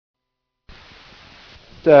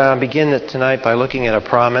begin tonight by looking at a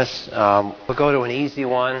promise. We'll go to an easy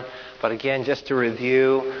one, but again, just to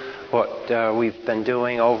review what we've been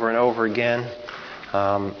doing over and over again.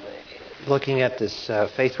 Looking at this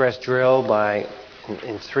faith rest drill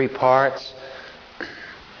in three parts,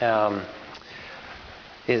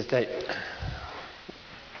 is that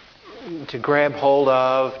to grab hold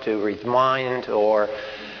of, to remind, or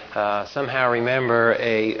somehow remember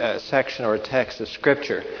a section or a text of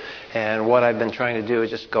Scripture. And what I've been trying to do is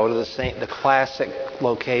just go to the classic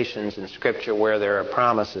locations in Scripture where there are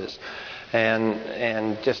promises,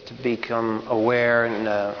 and just to become aware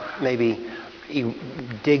and maybe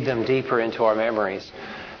dig them deeper into our memories,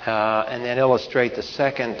 and then illustrate the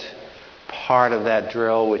second part of that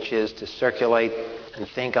drill, which is to circulate and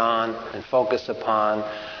think on and focus upon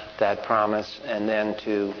that promise, and then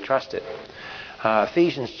to trust it.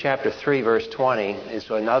 Ephesians chapter 3, verse 20 is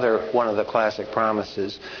another one of the classic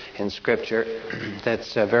promises in Scripture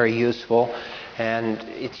that's very useful. And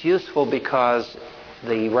it's useful because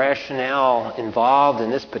the rationale involved in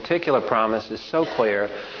this particular promise is so clear,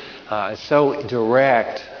 so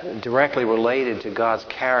directly related to God's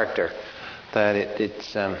character, that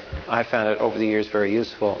I found it over the years very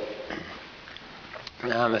useful.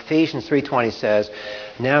 Ephesians 3:20 says,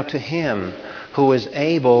 "Now to Him who is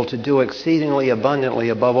able to do exceedingly abundantly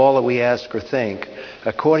above all that we ask or think,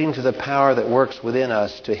 according to the power that works within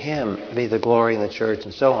us, to Him be the glory in the church,"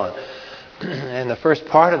 and so on. And the first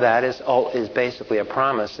part of that is basically a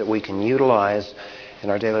promise that we can utilize in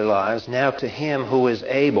our daily lives. Now to Him who is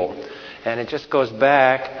able. And it just goes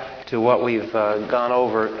back to what we've gone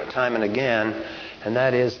over time and again, and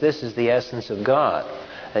that is, this is the essence of God.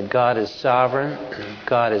 That God is sovereign,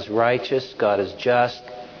 God is righteous, God is just,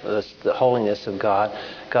 the holiness of God.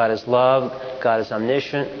 God is love, God is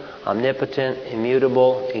omniscient, omnipotent,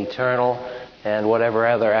 immutable, eternal, and whatever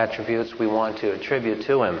other attributes we want to attribute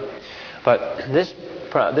to Him. But this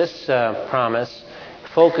promise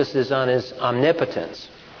focuses on His omnipotence.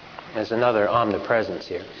 There's another omnipresence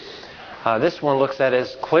here. This one looks at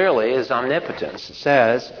as clearly as omnipotence. It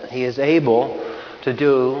says He is able to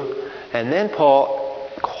do, and then Paul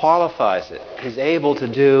qualifies it. He's able to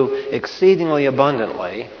do exceedingly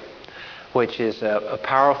abundantly, which is a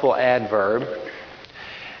powerful adverb.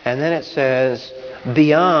 And then it says,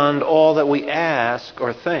 beyond all that we ask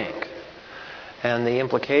or think. And the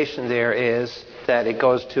implication there is that it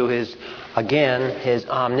goes to His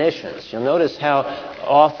omniscience. You'll notice how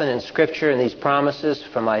often in Scripture, in these promises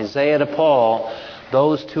from Isaiah to Paul,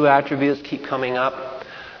 those two attributes keep coming up.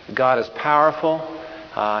 God is powerful.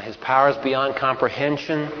 His power is beyond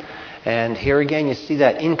comprehension. And here again you see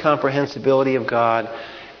that incomprehensibility of God.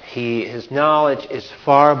 His knowledge is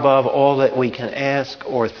far above all that we can ask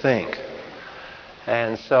or think.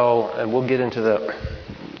 And so, we'll get into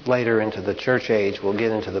later into the church age, we'll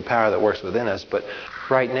get into the power that works within us. But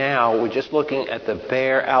right now, we're just looking at the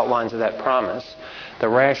bare outlines of that promise. The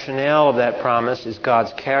rationale of that promise is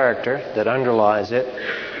God's character that underlies it.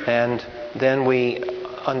 And then we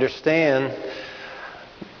understand,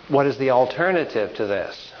 what is the alternative to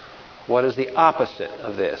this? What is the opposite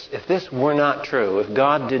of this? If this were not true, if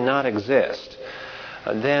God did not exist,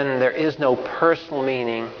 then there is no personal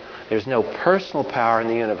meaning, there's no personal power in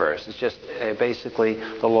the universe. It's just basically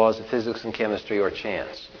the laws of physics and chemistry or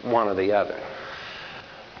chance, one or the other.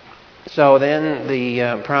 So then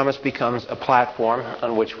the promise becomes a platform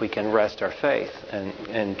on which we can rest our faith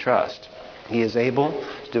and trust. He is able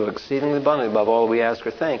to do exceedingly abundantly above all we ask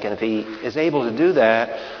or think. And if He is able to do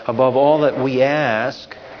that above all that we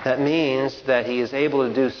ask, that means that He is able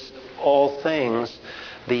to do all things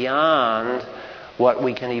beyond what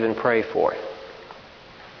we can even pray for.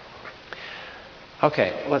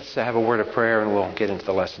 Okay, let's have a word of prayer and we'll get into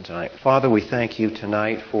the lesson tonight. Father, we thank You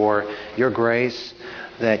tonight for Your grace,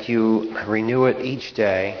 that You renew it each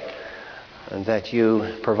day, and that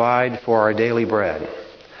You provide for our daily bread.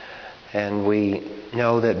 And we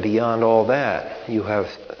know that beyond all that, You have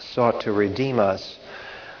sought to redeem us.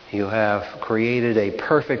 You have created a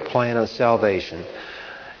perfect plan of salvation,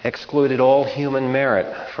 excluded all human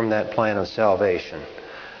merit from that plan of salvation,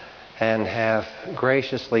 and have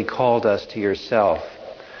graciously called us to Yourself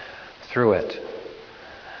through it.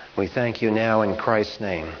 We thank You now in Christ's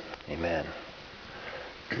name. Amen.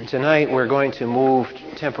 Tonight we're going to move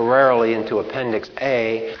temporarily into Appendix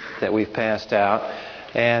A that we've passed out.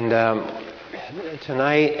 And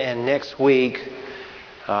tonight and next week,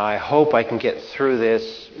 I hope I can get through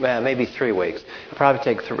this, maybe 3 weeks. It'll probably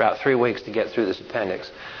take about 3 weeks to get through this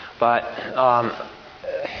appendix. But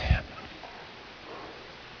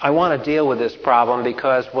I want to deal with this problem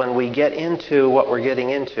because when we get into what we're getting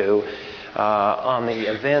into, on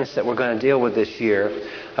the events that we're going to deal with this year.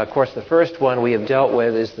 Of course, the first one we have dealt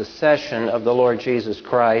with is the session of the Lord Jesus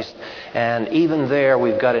Christ, and even there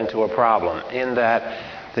we've got into a problem in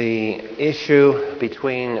that the issue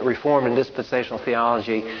between Reformed and dispensational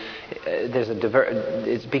theology,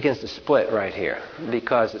 it begins to split right here,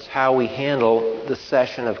 because it's how we handle the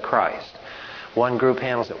session of Christ. One group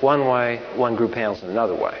handles it one way, one group handles it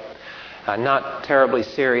another way. Not terribly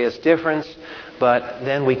serious difference, but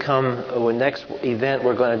then the next event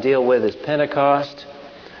we're going to deal with is Pentecost,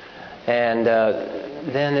 and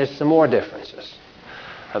then there's some more differences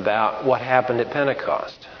about what happened at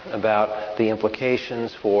Pentecost, about the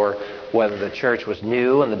implications for whether the church was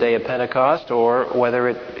new on the day of Pentecost or whether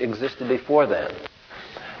it existed before then.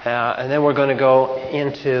 And then we're going to go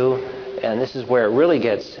into, and this is where it really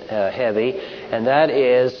gets heavy, and that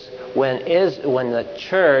is when the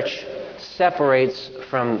church separates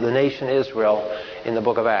from the nation Israel in the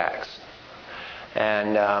book of Acts.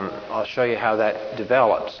 And I'll show you how that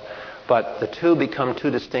develops. But the two become two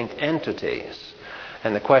distinct entities.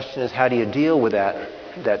 And the question is, how do you deal with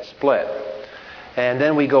that split? And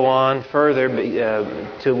then we go on further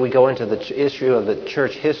we go into the issue of the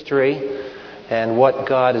church history and what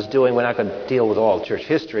God is doing. We're not going to deal with all church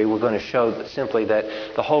history. We're going to show simply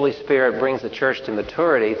that the Holy Spirit brings the church to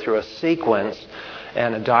maturity through a sequence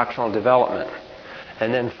and a doctrinal development.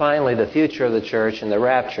 And then finally, the future of the church and the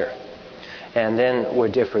rapture. And then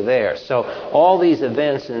we'll differ there. So all these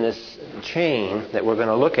events in this chain that we're going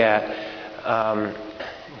to look at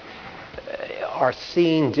are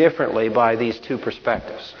seen differently by these two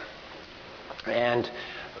perspectives. And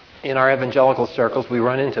in our evangelical circles, we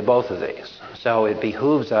run into both of these. So it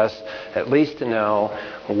behooves us at least to know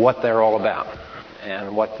what they're all about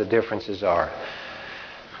and what the differences are.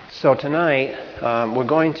 So tonight, we're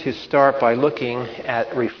going to start by looking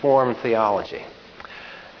at Reformed theology.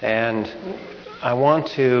 And I want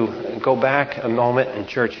to go back a moment in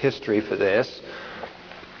church history for this.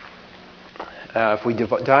 If we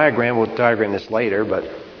diagram, we'll diagram this later, but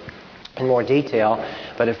in more detail.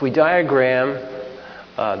 But if we diagram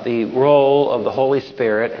the role of the Holy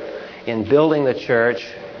Spirit in building the church,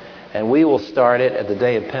 and we will start it at the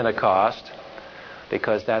day of Pentecost,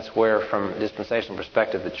 because that's where, from a dispensational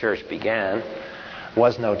perspective, the church began. There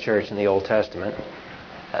was no church in the Old Testament.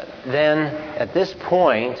 Then, at this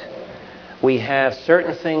point, we have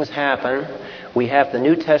certain things happen. We have the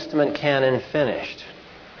New Testament canon finished.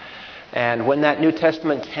 And when that New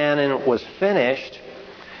Testament canon was finished,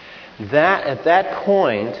 at that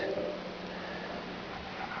point,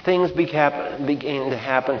 things began to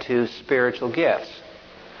happen to spiritual gifts,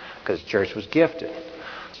 because the church was gifted.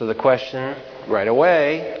 So the question right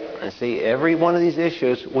away, and see, every one of these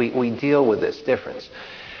issues, we deal with this difference.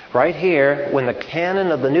 Right here, when the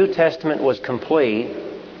canon of the New Testament was complete,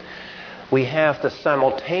 we have the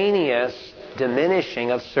simultaneous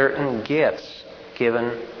diminishing of certain gifts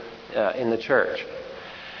given in the church.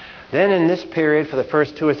 Then in this period, for the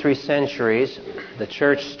first 2 or 3 centuries, the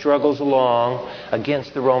church struggles along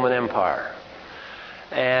against the Roman Empire.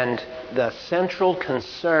 And the central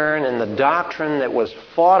concern and the doctrine that was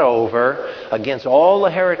fought over against all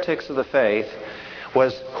the heretics of the faith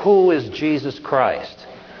was, who is Jesus Christ?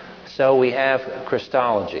 So we have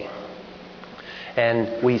Christology.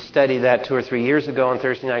 And we studied that 2 or 3 years ago in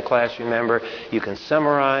Thursday night class, remember. You can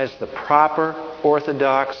summarize the proper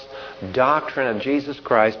orthodox doctrine of Jesus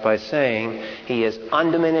Christ by saying He is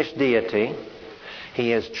undiminished deity,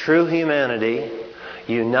 He is true humanity,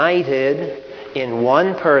 united in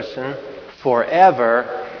one person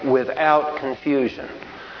forever without confusion.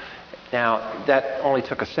 Now, that only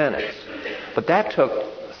took a sentence, but that took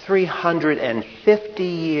 350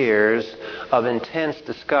 years of intense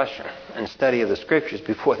discussion and study of the Scriptures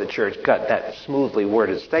before the church got that smoothly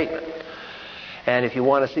worded statement. And if you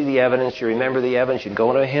want to see the evidence, you remember the evidence, you can go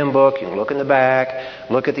into a hymn book, you can look in the back,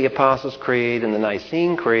 look at the Apostles' Creed and the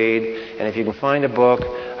Nicene Creed, and if you can find a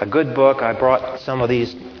good book, I brought some of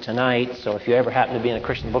these tonight, so if you ever happen to be in a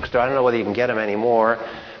Christian bookstore, I don't know whether you can get them anymore,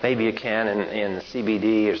 maybe you can in the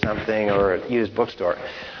CBD or something, or a used bookstore.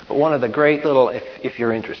 But one of the great little, if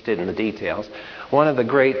you're interested in the details, one of the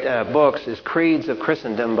great books is Creeds of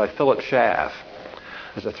Christendom by Philip Schaff.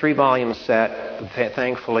 There's a 3-volume set.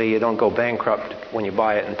 Thankfully, you don't go bankrupt when you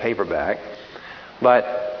buy it in paperback.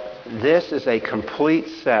 But this is a complete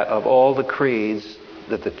set of all the creeds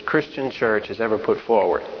that the Christian church has ever put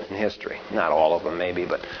forward in history. Not all of them, maybe,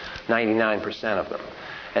 but 99% of them.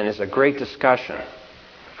 And it's a great discussion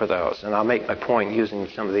for those. And I'll make my point using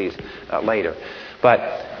some of these later.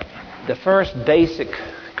 But the first basic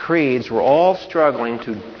creeds were all struggling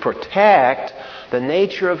to protect the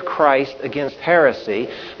nature of Christ against heresy,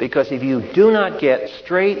 because if you do not get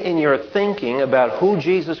straight in your thinking about who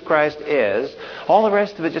Jesus Christ is, all the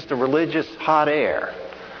rest of it just a religious hot air.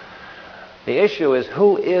 The issue is,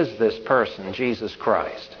 who is this person, Jesus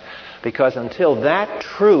Christ? Because until that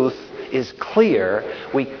truth is clear,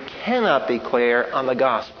 we cannot be clear on the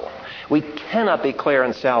gospel. We cannot be clear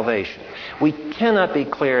on salvation. We cannot be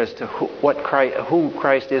clear as to who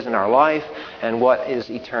Christ is in our life and what is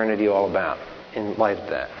eternity all about in light of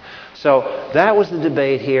that. So that was the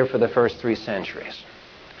debate here for the first 3 centuries.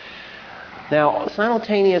 Now,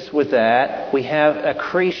 simultaneous with that, we have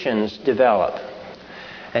accretions develop.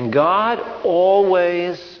 And God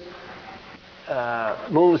always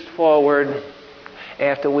moves forward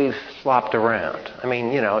after we've slopped around. I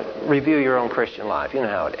mean, review your own Christian life. You know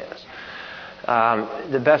how it is.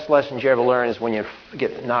 The best lessons you ever learn is when you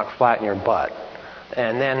get knocked flat in your butt.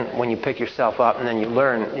 And then when you pick yourself up and then you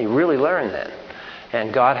really learn then.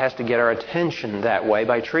 And God has to get our attention that way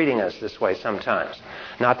by treating us this way sometimes.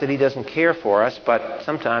 Not that He doesn't care for us, but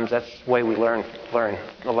sometimes that's the way we learn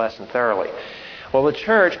the lesson thoroughly. Well, the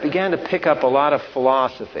church began to pick up a lot of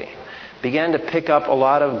philosophy, began to pick up a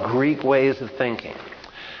lot of Greek ways of thinking.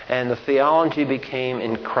 And the theology became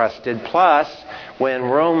encrusted. Plus, when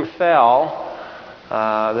Rome fell,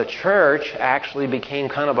 the church actually became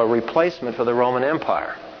kind of a replacement for the Roman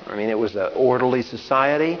Empire. I mean, it was an orderly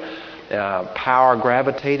society. Power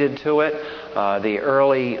gravitated to it. The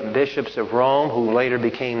early bishops of Rome, who later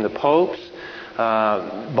became the popes,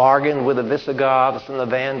 bargained with the Visigoths and the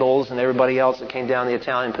Vandals and everybody else that came down the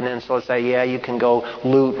Italian peninsula, say, yeah, you can go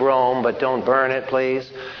loot Rome, but don't burn it,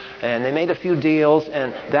 please. And they made a few deals,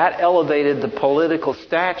 and that elevated the political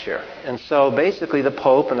stature. And so basically the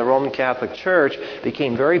Pope and the Roman Catholic Church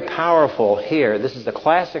became very powerful here. This is the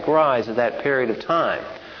classic rise of that period of time.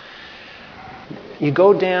 You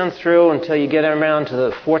go down through until you get around to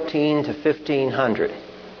the 14 to 1500.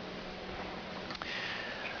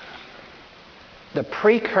 The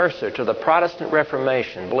precursor to the Protestant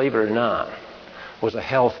Reformation, believe it or not, was a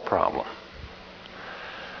health problem.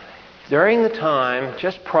 During the time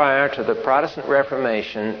just prior to the Protestant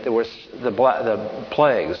Reformation, there was the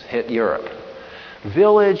plagues hit Europe.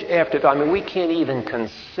 Village after village. I mean, we can't even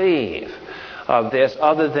conceive of this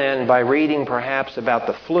other than by reading perhaps about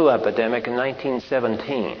the flu epidemic in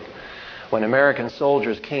 1917, when American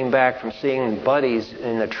soldiers came back from seeing buddies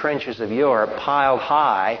in the trenches of Europe piled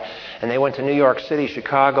high, and they went to New York City,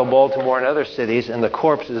 Chicago, Baltimore, and other cities, and the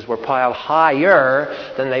corpses were piled higher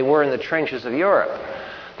than they were in the trenches of Europe.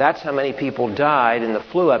 That's how many people died in the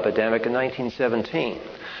flu epidemic in 1917.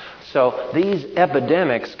 So these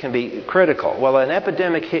epidemics can be critical. Well, an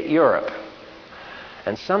epidemic hit Europe.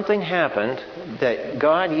 And something happened that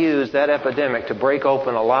God used that epidemic to break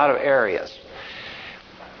open a lot of areas.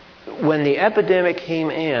 When the epidemic came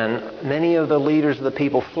in, many of the leaders of the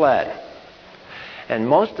people fled. And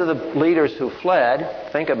most of the leaders who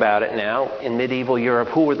fled, think about it now, in medieval Europe,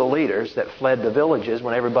 who were the leaders that fled the villages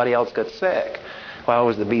when everybody else got sick? Well,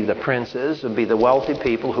 it would be the princes, it would be the wealthy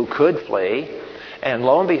people who could flee. And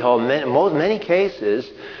lo and behold, in many cases,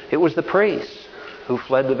 it was the priests who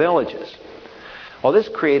fled the villages. Well, this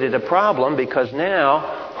created a problem because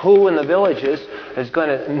now who in the villages is going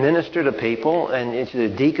to minister to people, and the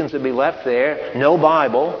deacons would be left there, no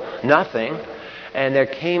Bible, nothing. And there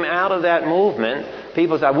came out of that movement,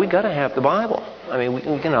 people said, we've got to have the Bible. I mean,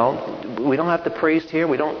 we don't have the priest here.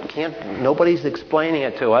 Nobody's explaining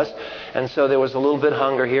it to us. And so there was a little bit of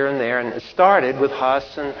hunger here and there. And it started with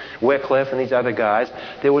Huss and Wycliffe and these other guys.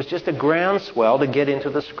 There was just a groundswell to get into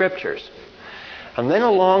the Scriptures. And then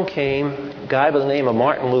along came a guy by the name of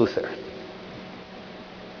Martin Luther.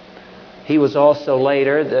 He was also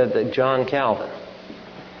later the John Calvin.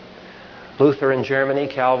 Luther in Germany,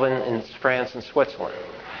 Calvin in France and Switzerland.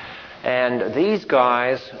 And these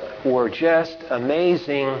guys were just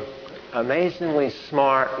amazingly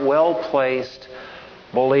smart, well-placed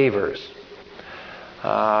believers.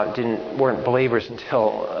 Weren't believers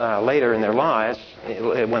until later in their lives,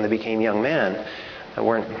 when they became young men. They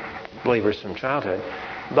weren't believers from childhood.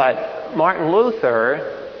 But Martin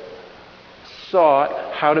Luther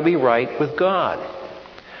sought how to be right with God.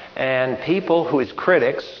 And people who his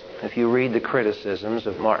critics, if you read the criticisms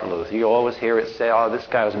of Martin Luther, you always hear it say, oh, this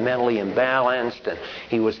guy was mentally imbalanced, and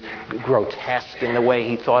he was grotesque in the way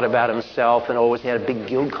he thought about himself, and always had a big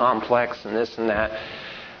guilt complex and this and that.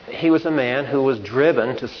 He was a man who was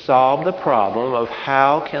driven to solve the problem of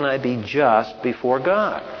how can I be just before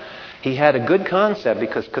God. He had a good concept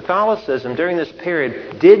because Catholicism during this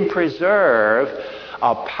period did preserve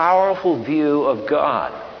a powerful view of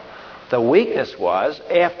God. The weakness was,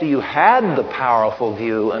 after you had the powerful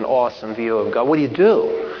view and awesome view of God, what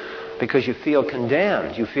do? Because you feel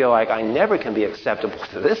condemned. You feel like, I never can be acceptable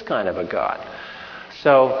to this kind of a God.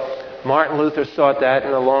 So Martin Luther thought that,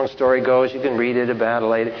 and the long story goes, you can read it about it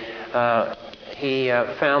later. He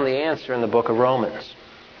found the answer in the book of Romans.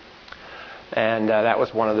 And that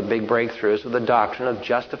was one of the big breakthroughs of the doctrine of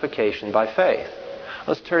justification by faith.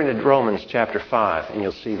 Let's turn to Romans chapter 5, and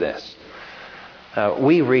you'll see this.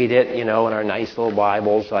 We read it, in our nice little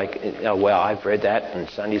Bibles, like, well, I've read that in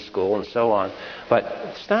Sunday school and so on.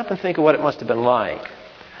 But stop and think of what it must have been like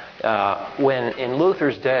when, in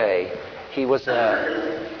Luther's day, he was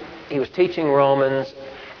teaching Romans,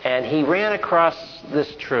 and he ran across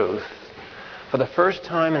this truth for the first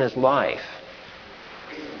time in his life.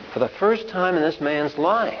 For the first time in this man's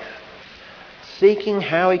life, seeking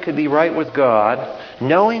how he could be right with God,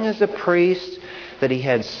 knowing as a priest that he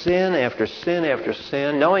had sin after sin after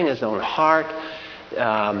sin, knowing his own heart,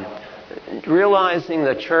 realizing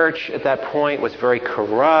the church at that point was very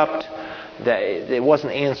corrupt, that it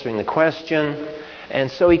wasn't answering the question.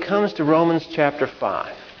 And so he comes to Romans chapter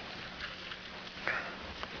 5.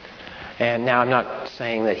 And now I'm not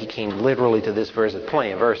saying that he came literally to this verse. There's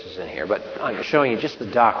plenty of verses in here, but I'm showing you just the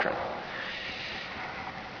doctrine.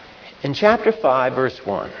 In chapter 5, verse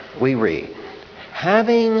 1, we read,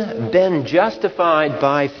 having been justified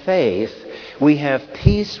by faith, we have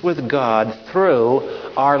peace with God through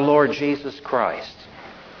our Lord Jesus Christ.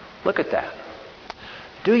 Look at that.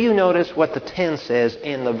 Do you notice what the tense is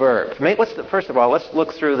in the verb? First of all, let's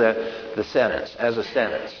look through the sentence as a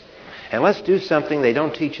sentence. And let's do something they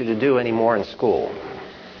don't teach you to do anymore in school.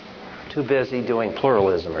 Too busy doing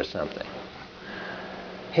pluralism or something.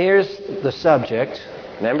 Here's the subject.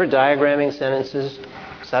 Remember diagramming sentences,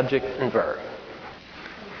 subject and verb.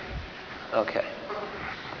 Okay.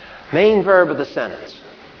 Main verb of the sentence.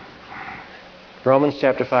 Romans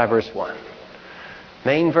chapter 5, verse 1.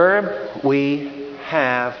 Main verb, we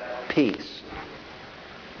have peace.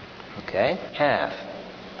 Okay? Have.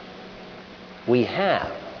 We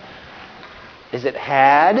have. Is it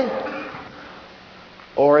had?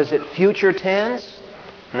 Or is it future tense?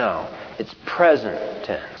 No. It's present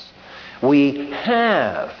tense. We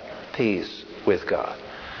have peace with God.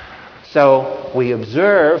 So we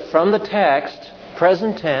observe from the text,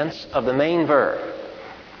 present tense of the main verb.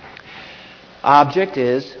 Object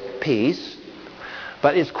is peace,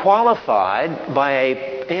 but is qualified by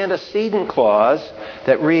an antecedent clause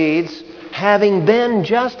that reads, having been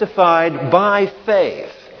justified by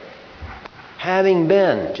faith. Having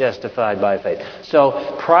been justified by faith.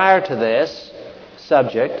 So prior to this,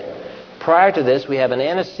 subject, prior to this we have an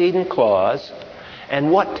antecedent clause.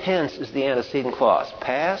 And what tense is the antecedent clause?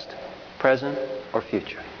 Past, present, or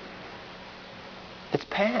future? It's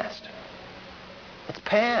past. It's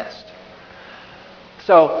past.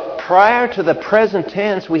 So prior to the present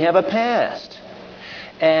tense we have a past.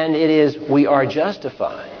 And it is, we are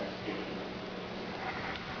justified.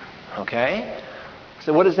 Okay?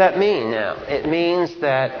 So what does that mean now? It means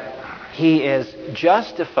that he is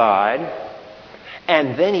justified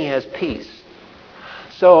and then he has peace.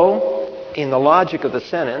 So, in the logic of the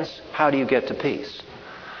sentence, how do you get to peace?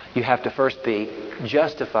 You have to first be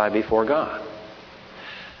justified before God.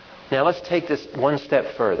 Now let's take this one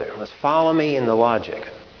step further. Let's follow me in the logic.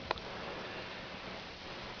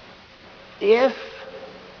 If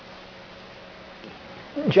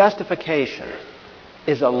justification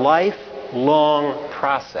is a lifelong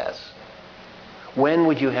process, when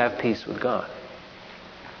would you have peace with God?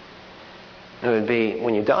 It would be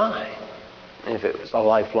when you die, if it was a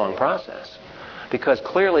lifelong process. Because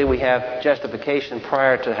clearly we have justification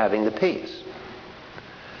prior to having the peace.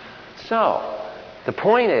 So, the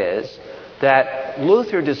point is that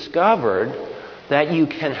Luther discovered that you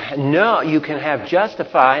can have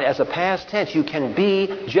justified as a past tense. You can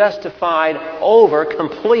be justified over,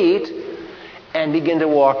 complete, and begin to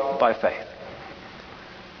walk by faith.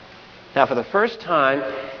 Now, for the first time,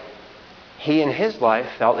 he in his life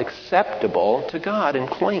felt acceptable to God and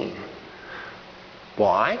clean.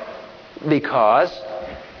 Why? Because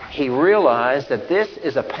he realized that this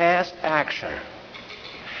is a past action.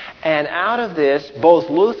 And out of this, both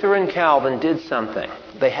Luther and Calvin did something.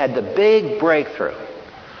 They had the big breakthrough.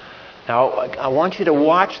 Now, I want you to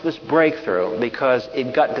watch this breakthrough because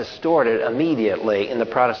it got distorted immediately in the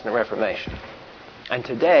Protestant Reformation. And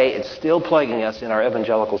today, it's still plaguing us in our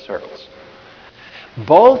evangelical circles.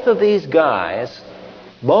 Both of these guys,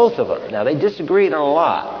 both of them, now they disagreed on a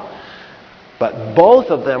lot, but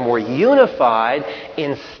both of them were unified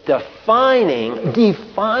in defining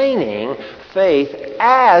faith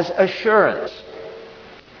as assurance.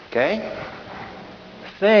 Okay?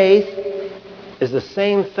 Faith is the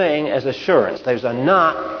same thing as assurance. Those are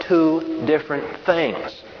not two different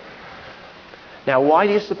things. Now, why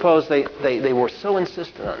do you suppose they were so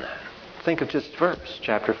insistent on that? Think of just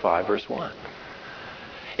chapter 5, verse 1.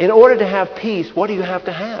 In order to have peace, what do you have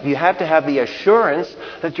to have? You have to have the assurance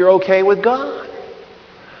that you're okay with God.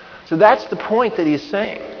 So that's the point that he's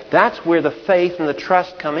saying. That's where the faith and the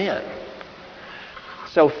trust come in.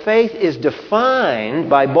 So faith is defined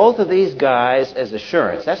by both of these guys as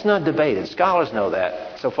assurance. That's not debated. Scholars know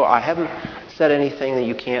that. So far, I haven't said anything that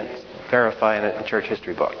you can't verify in a church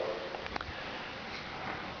history book.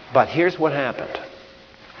 But here's what happened.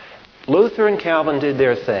 Luther and Calvin did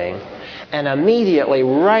their thing, and immediately,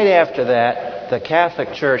 right after that, the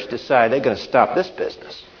Catholic Church decided they're going to stop this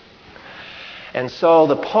business. And so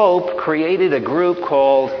the Pope created a group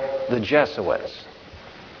called the Jesuits.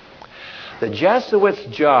 The Jesuits'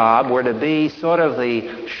 job were to be sort of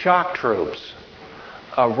the shock troops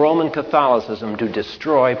of Roman Catholicism to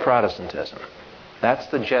destroy Protestantism. That's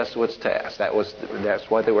the Jesuits' task. That's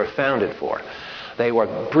what they were founded for. They were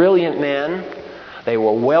brilliant men, they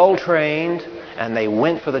were well trained, and they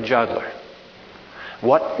went for the jugular.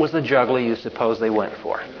 What was the jugular you suppose they went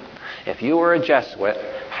for? If you were a Jesuit,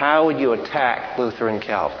 how would you attack Luther and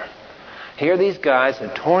Calvin? Here these guys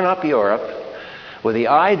had torn up Europe with the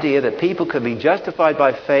idea that people could be justified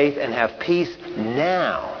by faith and have peace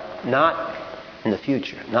now, not in the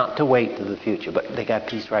future, not to wait to the future, but they got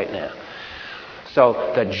peace right now.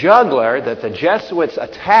 So the jugular that the Jesuits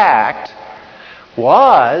attacked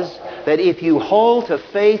was that if you hold to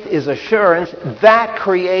faith is assurance, that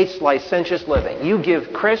creates licentious living. You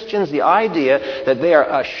give Christians the idea that they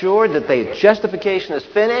are assured that their justification is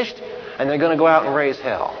finished and they're going to go out and raise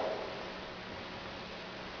hell.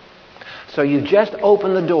 So you just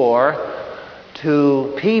open the door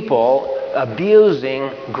to people abusing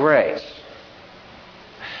grace.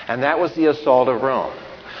 And that was the assault of Rome.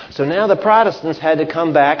 So now the Protestants had to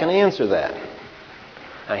come back and answer that.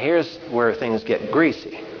 Now here's where things get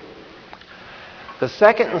greasy. The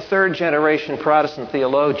second and third generation Protestant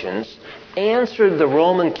theologians answered the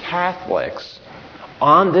Roman Catholics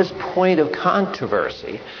on this point of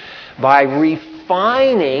controversy by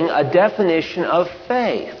refining a definition of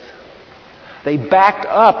faith. They back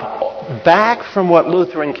from what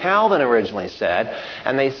Luther and Calvin originally said,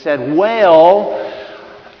 and they said, well,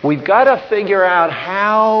 we've got to figure out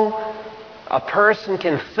how a person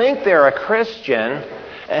can think they're a Christian,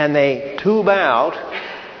 and they tube out,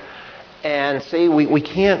 and see, we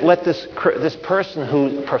can't let this person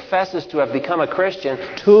who professes to have become a Christian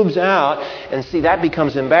tubes out, and see, that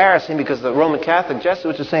becomes embarrassing because the Roman Catholic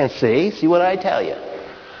Jesuits are saying, see what I tell you.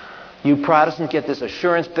 You Protestants get this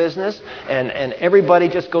assurance business, and everybody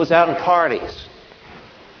just goes out and parties.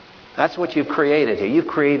 That's what you've created here. You've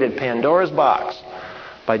created Pandora's box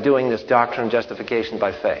by doing this doctrine of justification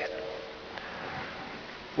by faith.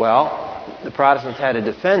 Well, the Protestants had to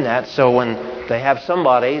defend that, so when they have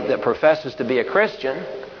somebody that professes to be a Christian,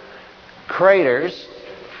 craters,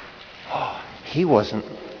 he wasn't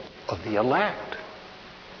of the elect.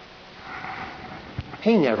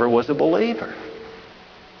 He never was a believer.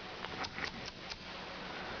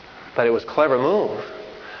 But it was a clever move,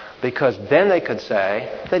 because then they could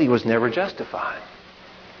say that he was never justified.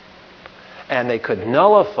 And they could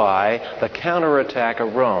nullify the counterattack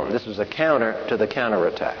of Rome. This was a counter to the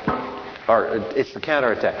counterattack. Or it's the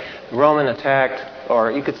counterattack. Roman attacked, or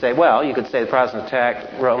you could say the Protestant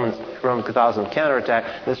attacked, Roman Catholicism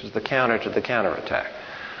counterattack. This was the counter to the counterattack.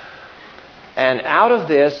 And out of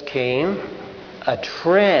this came a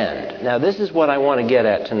trend. Now this is what I want to get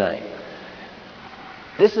at tonight.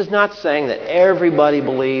 This is not saying that everybody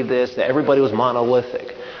believed this, that everybody was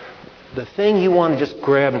monolithic. The thing you want to just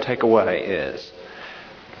grab and take away is,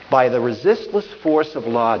 by the resistless force of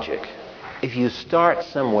logic, if you start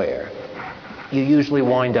somewhere, you usually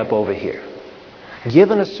wind up over here.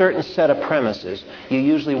 Given a certain set of premises, you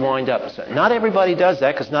usually wind up... Not everybody does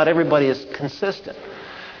that, because not everybody is consistent.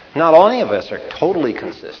 Not any of us are totally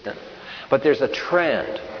consistent, but there's a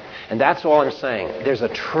trend. And that's all I'm saying. There's a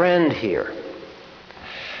trend here.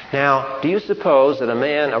 Now, do you suppose that a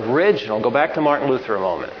man original... Go back to Martin Luther a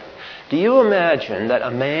moment. Do you imagine that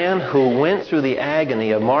a man who went through the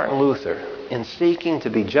agony of Martin Luther in seeking to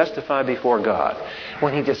be justified before God,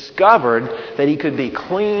 when he discovered that he could be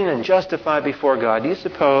clean and justified before God, do you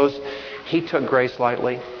suppose he took grace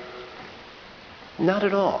lightly? Not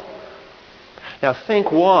at all. Now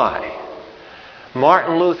think why.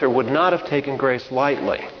 Martin Luther would not have taken grace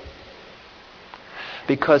lightly.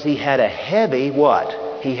 Because he had a heavy what?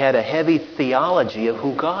 He had a heavy theology of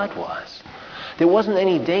who God was. There wasn't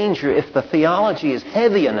any danger if the theology is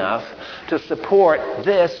heavy enough to support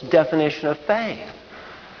this definition of faith.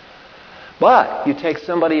 But you take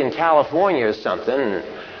somebody in California or something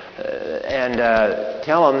and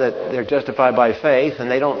tell them that they're justified by faith, and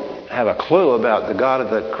they don't have a clue about the God of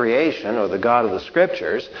the creation or the God of the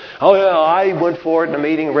Scriptures. Oh, yeah, I went forward in a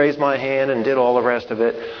meeting, raised my hand, and did all the rest of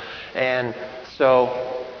it. And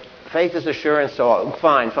so faith is assurance, so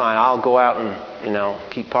fine, I'll go out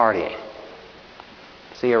and, keep partying.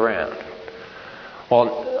 See you around.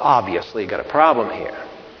 Well, obviously, you've got a problem here.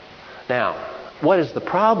 Now, what is the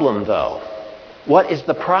problem, though? What is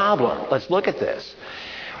the problem? Let's look at this.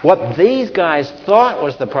 What these guys thought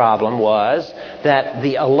was the problem was that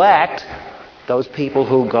the elect, those people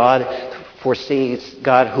who God foresees,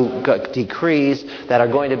 God who decrees that are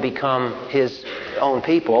going to become His own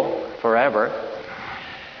people forever,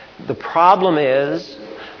 the problem is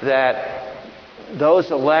that those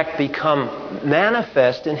elect become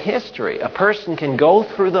manifest in history. A person can go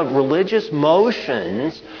through the religious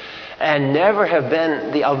motions and never have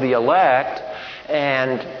been of the elect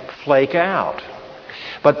and flake out.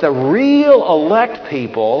 But the real elect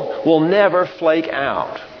people will never flake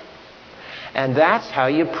out. And that's how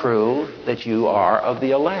you prove that you are of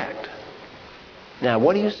the elect. Now,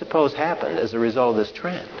 what do you suppose happened as a result of this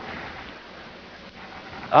trend?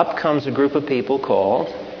 Up comes a group of people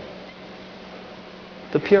called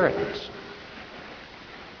the Puritans.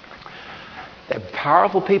 They're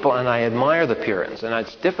powerful people, and I admire the Puritans. And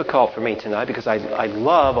it's difficult for me tonight because I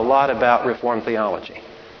love a lot about Reformed theology.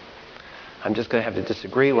 I'm just going to have to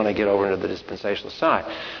disagree when I get over into the dispensational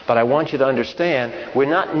side. But I want you to understand, we're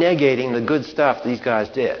not negating the good stuff these guys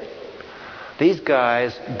did. These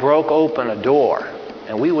guys broke open a door,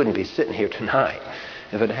 and we wouldn't be sitting here tonight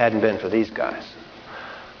if it hadn't been for these guys.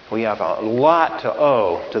 We have a lot to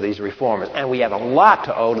owe to these reformers, and we have a lot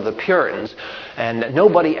to owe to the Puritans. And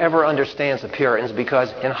nobody ever understands the Puritans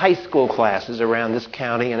because in high school classes around this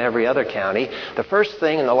county and every other county, the first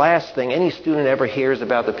thing and the last thing any student ever hears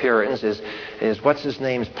about the Puritans is what's his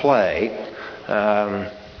name's play,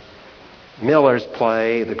 Miller's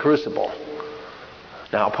play, The Crucible.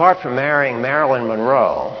 Now, apart from marrying Marilyn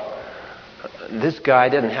Monroe, this guy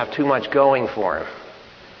didn't have too much going for him.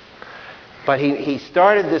 But he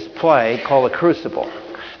started this play called The Crucible.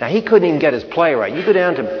 Now, he couldn't even get his play right. You go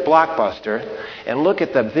down to Blockbuster and look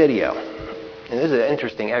at the video. And this is an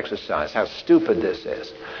interesting exercise, how stupid this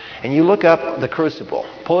is. And you look up The Crucible.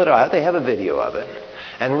 Pull it out. They have a video of it.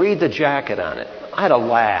 And read the jacket on it. I had a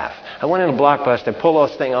laugh. I went into Blockbuster, pulled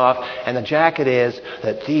this thing off, and the jacket is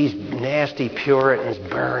that these nasty Puritans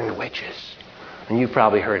burned witches. And you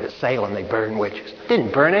probably heard at Salem they burned witches.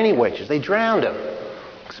 Didn't burn any witches. They drowned them.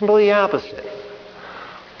 Simply the opposite.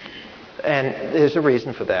 And there's a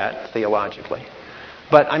reason for that, theologically.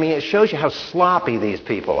 But, it shows you how sloppy these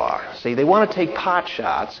people are. See, they want to take pot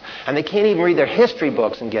shots, and they can't even read their history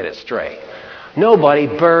books and get it straight. Nobody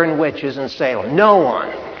burned witches in Salem. No one.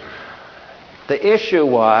 The issue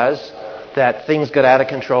was that things got out of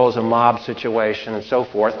control as a mob situation and so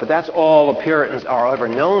forth, but that's all the Puritans are ever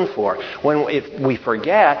known for. If we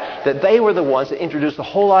forget that they were the ones that introduced the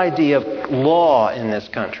whole idea of law in this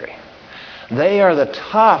country. They are the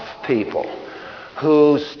tough people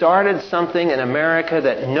who started something in America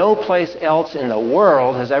that no place else in the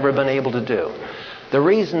world has ever been able to do. The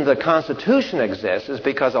reason the Constitution exists is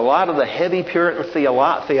because a lot of the heavy Puritan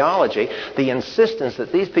theology, the insistence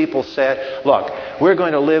that these people said, look, we're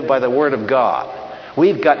going to live by the Word of God.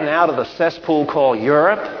 We've gotten out of the cesspool called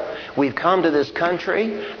Europe. We've come to this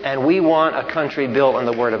country, and we want a country built on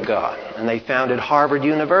the Word of God. And they founded Harvard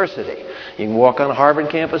University. You can walk on Harvard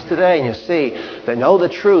campus today, and you see, they know the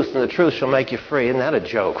truth, and the truth shall make you free. Isn't that a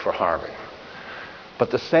joke for Harvard?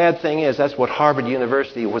 But the sad thing is, that's what Harvard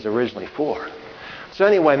University was originally for. So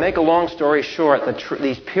anyway, make a long story short,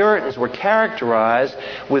 these Puritans were characterized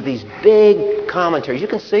with these big commentaries. You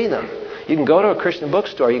can see them. You can go to a Christian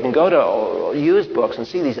bookstore. You can go to used books and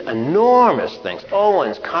see these enormous things.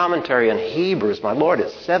 Owen's commentary on Hebrews, my Lord,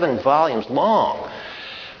 it's 7 volumes long.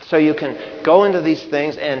 So you can go into these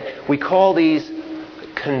things, and we call these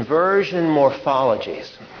conversion morphologies.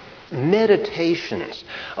 Meditations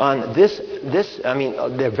on this.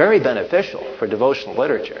 They're very beneficial for devotional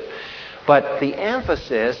literature. But the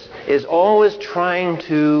emphasis is always trying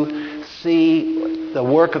to see the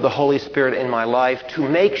work of the Holy Spirit in my life to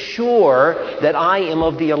make sure that I am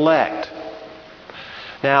of the elect.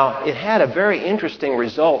 Now, it had a very interesting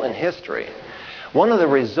result in history. One of the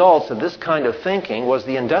results of this kind of thinking was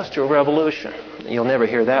the Industrial Revolution. You'll never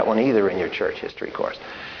hear that one either in your church history course.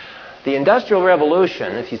 The Industrial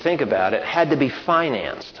Revolution, if you think about it, had to be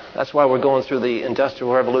financed. That's why we're going through the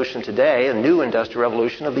Industrial Revolution today, a new Industrial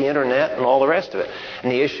Revolution of the Internet and all the rest of it.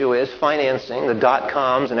 And the issue is financing the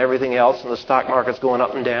dot-coms and everything else, and the stock market's going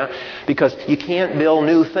up and down, because you can't build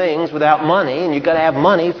new things without money, and you've got to have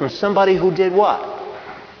money from somebody who did what?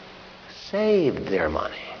 Saved their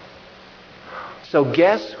money. So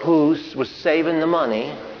guess who was saving the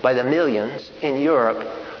money by the millions in Europe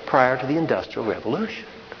prior to the Industrial Revolution?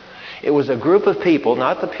 It was a group of people,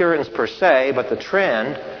 not the Puritans per se, but the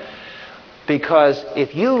trend, because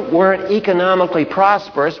if you weren't economically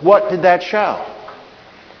prosperous, what did that show?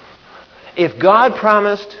 If God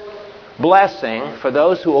promised blessing for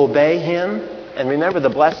those who obey Him, and remember the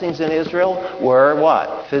blessings in Israel were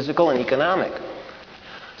what? Physical and economic.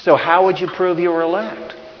 So how would you prove you were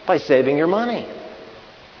elect? By saving your money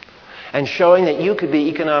and showing that you could be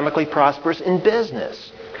economically prosperous in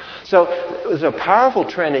business. So it was a powerful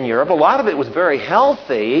trend in Europe. A lot of it was very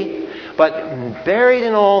healthy, but buried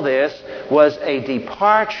in all this was a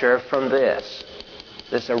departure from this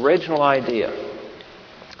original idea.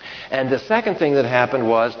 And the second thing that happened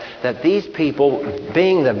was that these people,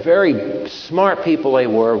 being the very smart people they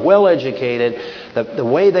were, well educated, the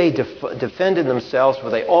way they defended themselves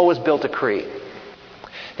was they always built a creed.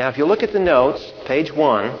 Now if you look at the notes, page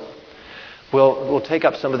 1, we'll take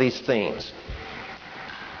up some of these themes.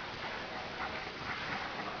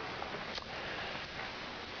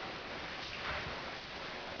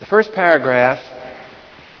 The first paragraph,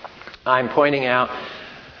 I'm pointing out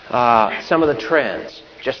some of the trends,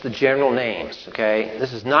 just the general names. Okay,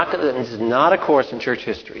 this is not a course in church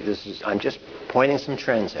history. I'm just pointing some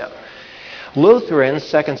trends out. Lutherans,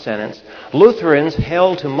 second sentence. Lutherans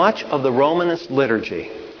held to much of the Romanist liturgy.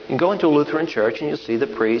 You can go into a Lutheran church and you'll see the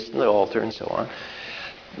priest and the altar and so on.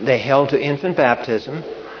 They held to infant baptism,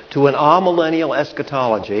 to an amillennial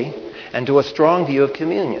eschatology, and to a strong view of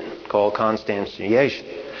communion called consubstantiation.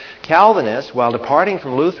 Calvinists, while departing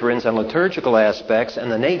from Lutherans on liturgical aspects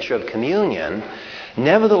and the nature of communion,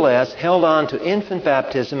 nevertheless held on to infant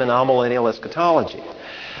baptism and amillennial eschatology.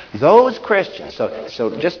 Those Christians,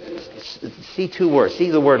 so just see two words.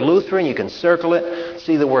 See the word Lutheran, you can circle it.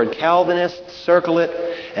 See the word Calvinist, circle it.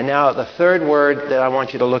 And now the third word that I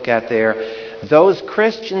want you to look at there, those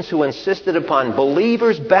Christians who insisted upon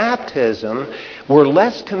believers' baptism were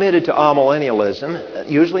less committed to amillennialism,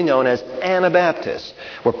 usually known as Anabaptists,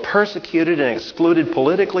 were persecuted and excluded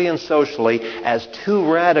politically and socially as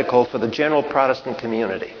too radical for the general Protestant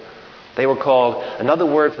community. They were called, another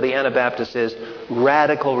word for the Anabaptists is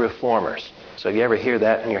radical reformers. So if you ever hear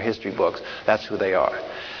that in your history books, that's who they are.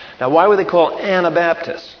 Now why were they called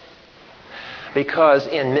Anabaptists? Because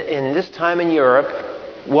in this time in Europe,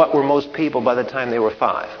 what were most people by the time they were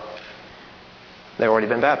 5? They'd already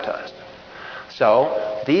been baptized.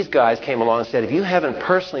 So these guys came along and said, if you haven't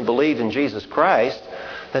personally believed in Jesus Christ,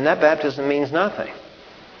 then that baptism means nothing.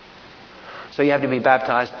 So you have to be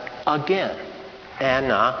baptized again.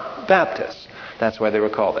 Anabaptists. That's why they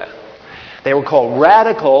were called that. They were called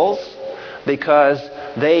radicals because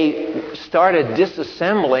they started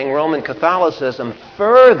disassembling Roman Catholicism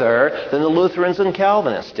further than the Lutherans and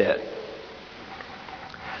Calvinists did.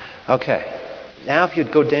 Okay, now if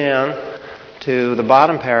you'd go down to the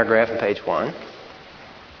bottom paragraph on page 1.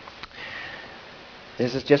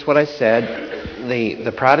 This is just what I said.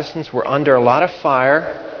 The Protestants were under a lot of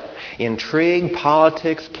fire. Intrigue,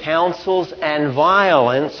 politics, councils, and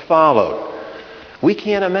violence followed. We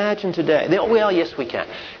can't imagine today. Well, yes, we can.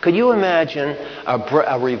 Could you imagine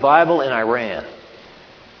a revival in Iran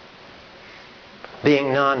being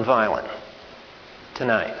nonviolent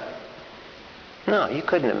tonight? No, you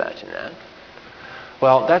couldn't imagine that.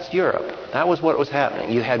 Well, that's Europe. That was what was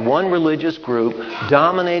happening. You had one religious group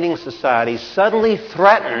dominating society, suddenly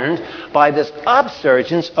threatened by this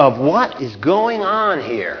upsurgence of what is going on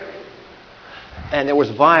here. And there was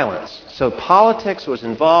violence. So politics was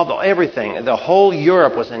involved, everything. The whole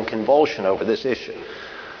Europe was in convulsion over this issue.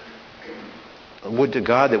 Would to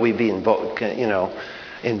God that we be in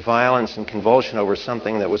violence and convulsion over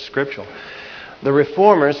something that was scriptural. The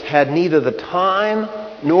reformers had neither the time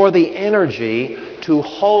nor the energy to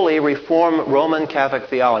wholly reform Roman Catholic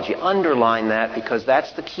theology. Underline that because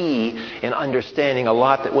that's the key in understanding a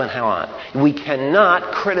lot that went on. We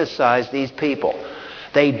cannot criticize these people.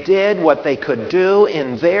 They did what they could do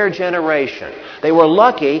in their generation. They were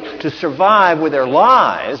lucky to survive with their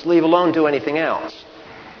lives, leave alone do anything else.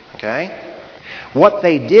 Okay? What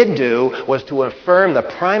they did do was to affirm the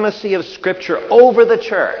primacy of Scripture over the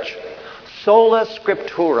church. Sola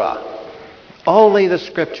Scriptura. Only the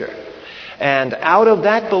Scripture. And out of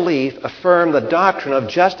that belief, affirm the doctrine of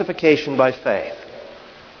justification by faith.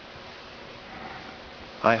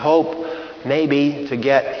 I hope maybe to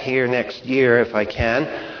get here next year, if I can,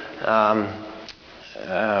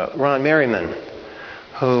 Ron Merriman,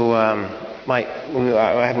 who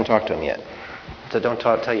I haven't talked to him yet. So don't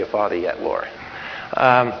tell your father yet, Laura.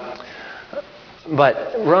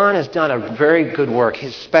 But Ron has done a very good work.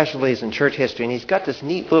 His specialty is in church history, and he's got this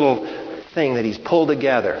neat little thing that he's pulled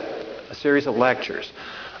together, a series of lectures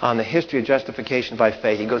on the history of justification by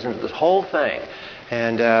faith. He goes into this whole thing.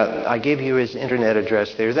 And I gave you his internet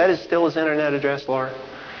address there. Is that still his internet address, Laura?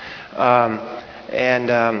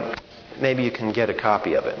 Maybe you can get a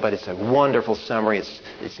copy of it. But it's a wonderful summary.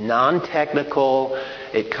 It's non-technical.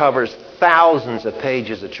 It covers thousands of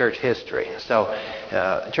pages of church history. So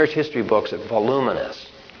church history books are voluminous.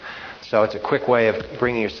 So it's a quick way of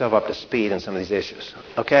bringing yourself up to speed on some of these issues.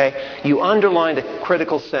 Okay? You underlined a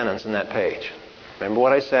critical sentence in that page. Remember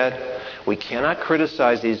what I said? We cannot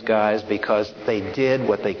criticize these guys because they did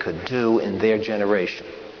what they could do in their generation.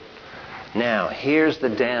 Now, here's the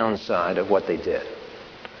downside of what they did.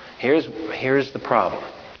 Here's the problem.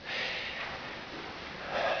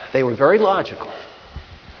 They were very logical.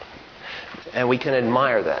 And we can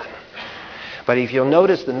admire that. But if you'll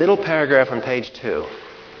notice the middle paragraph on page 2,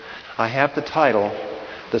 I have the title,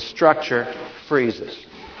 "The Structure Freezes."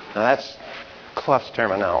 Now that's Clough's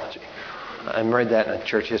terminology. I read that in a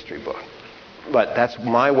church history book. But that's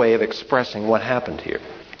my way of expressing what happened here.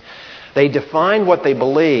 They defined what they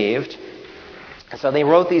believed, and so they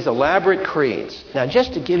wrote these elaborate creeds. Now,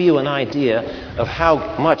 just to give you an idea of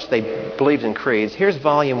how much they believed in creeds, here's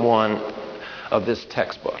volume 1 of this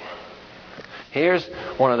textbook. Here's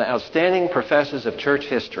one of the outstanding professors of church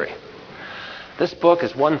history. This book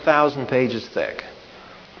is 1,000 pages thick,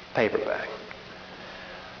 paperback.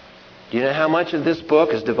 Do you know how much of this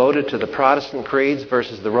book is devoted to the Protestant creeds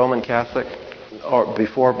versus the Roman Catholic, or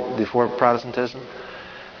before Protestantism?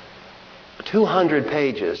 200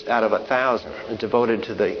 pages out of 1,000 are devoted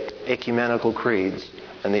to the ecumenical creeds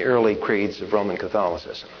and the early creeds of Roman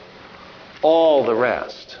Catholicism. All the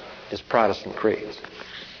rest is Protestant creeds.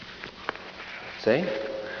 See?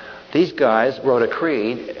 These guys wrote a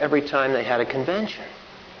creed every time they had a convention.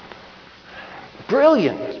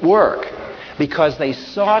 Brilliant work. Because they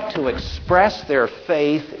sought to express their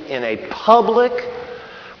faith in a public,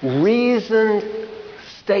 reasoned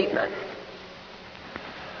statement.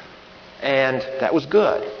 And that was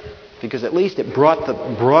good, because at least it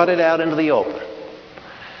brought it out into the open.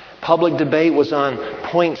 Public debate was on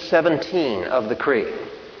point 17 of the creed.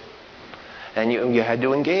 And you had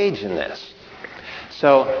to engage in this.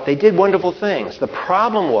 So they did wonderful things. The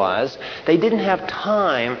problem was they didn't have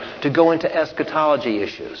time to go into eschatology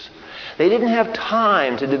issues. They didn't have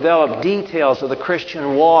time to develop details of the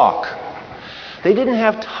Christian walk. They didn't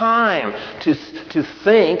have time to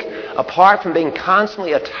think, apart from being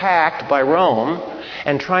constantly attacked by Rome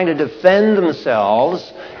and trying to defend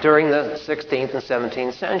themselves during the 16th and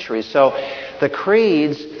 17th centuries. So the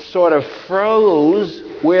creeds sort of froze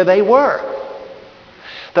where they were.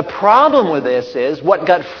 The problem with this is what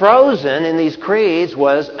got frozen in these creeds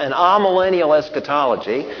was an amillennial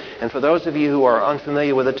eschatology. And for those of you who are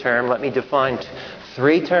unfamiliar with the term, let me define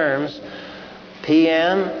 3 terms: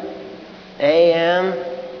 PM, AM,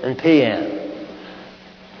 and PM.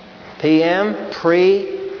 PM,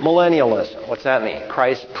 pre-millennialism. What's that mean?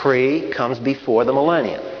 Christ comes before the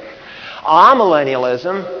millennium.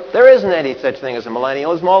 Amillennialism, there isn't any such thing as a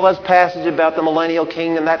millennialism. All those passages about the millennial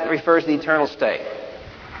kingdom, that refers to the eternal state.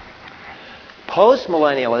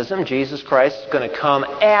 Post-millennialism, Jesus Christ is going to come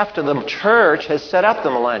after the church has set up the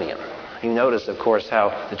millennium. You notice, of course,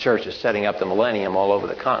 how the church is setting up the millennium all over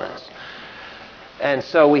the continents. And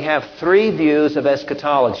so we have 3 views of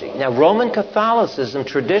eschatology. Now, Roman Catholicism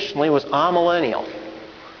traditionally was amillennial.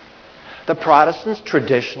 The Protestants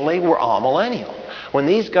traditionally were amillennial. When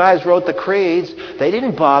these guys wrote the creeds, they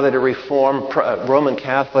didn't bother to reform Roman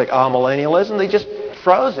Catholic amillennialism. They just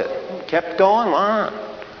froze it, kept going on.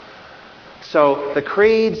 So the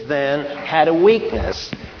creeds then had a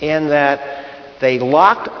weakness in that they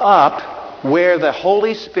locked up where the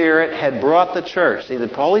Holy Spirit had brought the church. See, the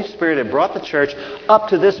Holy Spirit had brought the church up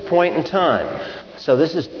to this point in time. So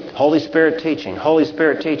this is Holy Spirit teaching, Holy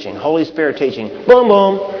Spirit teaching, Holy Spirit teaching. Boom,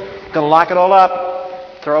 boom. Going to lock it all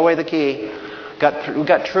up. Throw away the key. We've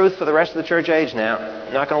got truth for the rest of the church age now.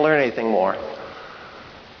 Not going to learn anything more.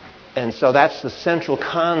 And so that's the central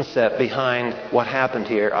concept behind what happened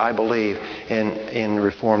here, I believe, in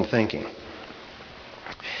Reformed thinking.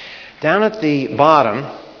 Down at the bottom,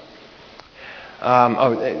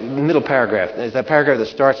 middle paragraph, is that paragraph that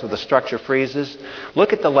starts with the structure freezes.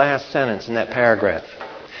 Look at the last sentence in that paragraph.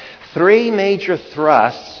 Three major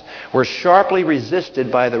thrusts were sharply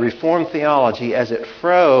resisted by the Reformed theology as it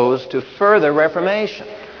froze to further Reformation.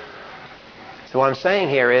 So what I'm saying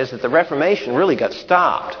here is that the Reformation really got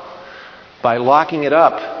stopped by locking it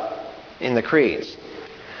up in the creeds.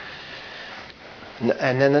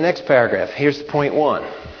 And then the next paragraph. Here's point 1.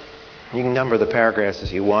 You can number the paragraphs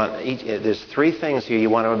as you want. There's three things here you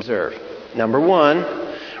want to observe. Number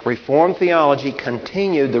 1, Reformed theology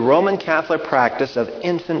continued the Roman Catholic practice of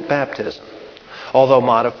infant baptism, although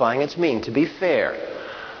modifying its meaning. To be fair,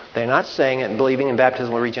 they're not saying it and believing in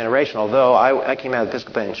baptismal regeneration, although I came out of the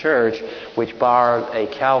Episcopalian Church, which borrowed a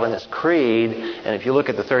Calvinist creed, and if you look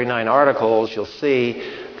at the 39 articles, you'll see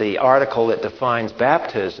the article that defines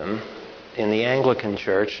baptism in the Anglican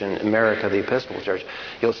Church in America, the Episcopal Church.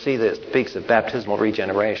 You'll see that it speaks of baptismal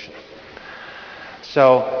regeneration.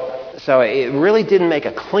 So it really didn't make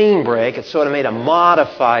a clean break. It sort of made a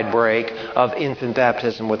modified break of infant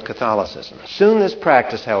baptism with Catholicism. Soon this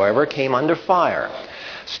practice, however, came under fire.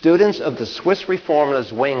 Students of the Swiss reformer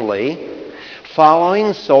Zwingli,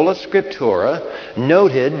 following sola scriptura,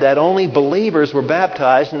 noted that only believers were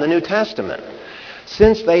baptized in the New Testament.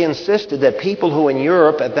 Since they insisted that people who in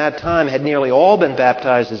Europe at that time had nearly all been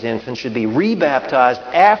baptized as infants should be rebaptized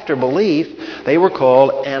after belief, they were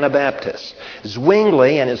called Anabaptists.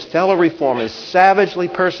 Zwingli and his fellow reformers savagely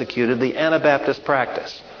persecuted the Anabaptist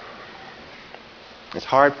practice. It's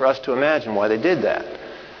hard for us to imagine why they did that.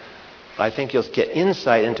 I think you'll get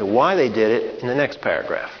insight into why they did it in the next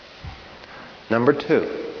paragraph. Number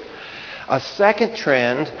 2. A second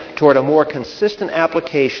trend toward a more consistent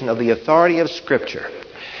application of the authority of Scripture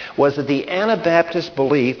was that the Anabaptist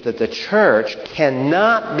belief that the church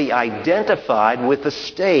cannot be identified with the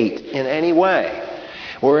state in any way,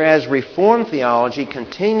 whereas Reformed theology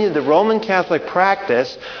continued the Roman Catholic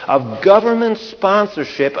practice of government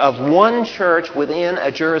sponsorship of one church within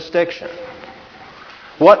a jurisdiction.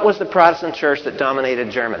 What was the Protestant church that dominated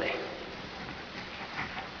Germany?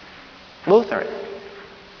 Lutheran.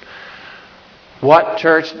 What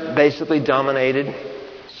church basically dominated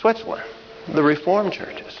Switzerland? The Reformed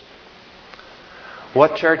churches.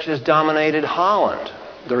 What churches dominated Holland?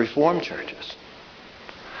 The Reformed churches.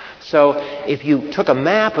 So if you took a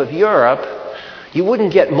map of Europe, you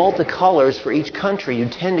wouldn't get multicolors for each country.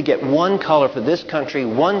 You'd tend to get one color for this country,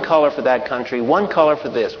 one color for that country, one color for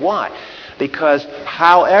this. Why? Because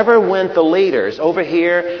however went the leaders, over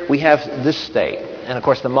here we have this state. And of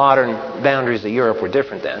course the modern boundaries of Europe were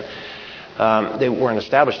different then. They weren't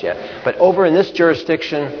established yet. But over in this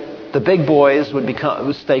jurisdiction, the big boys would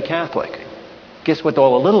stay Catholic. Guess what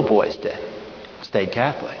all the little boys did? Stayed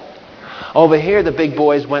Catholic. Over here, the big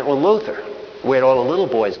boys went with Luther. Where'd all the little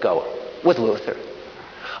boys go? With Luther.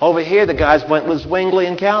 Over here, the guys went with Zwingli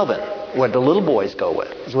and Calvin. Where'd the little boys go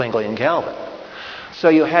with? Zwingli and Calvin. So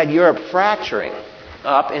you had Europe fracturing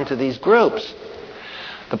up into these groups.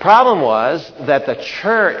 The problem was that the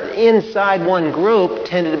church inside one group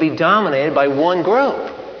tended to be dominated by one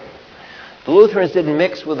group. The Lutherans didn't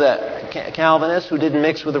mix with the Calvinists, who didn't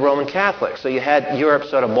mix with the Roman Catholics. So you had Europe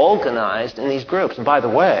sort of balkanized in these groups. And by the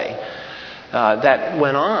way, that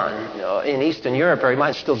went on in Eastern Europe very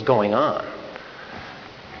much, still going on.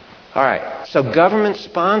 All right, so government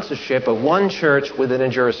sponsorship of one church within a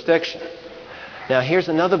jurisdiction. Now here's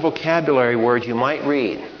another vocabulary word you might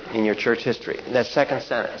read in your church history, in that second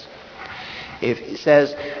sentence. It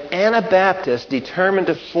says, Anabaptists determined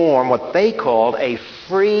to form what they called a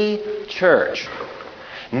free church,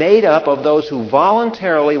 made up of those who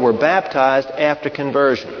voluntarily were baptized after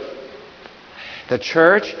conversion. The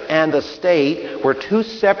church and the state were two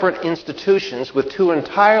separate institutions with two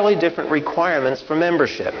entirely different requirements for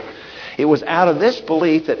membership. It was out of this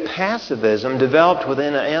belief that passivism developed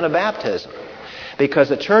within Anabaptism.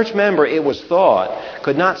 Because a church member, it was thought,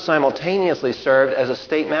 could not simultaneously serve as a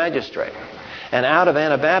state magistrate. And out of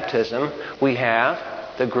Anabaptism, we have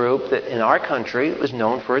the group that in our country is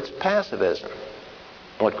known for its passivism.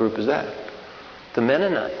 What group is that? The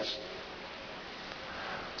Mennonites.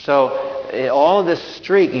 So in all of this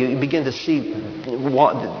streak, you begin to see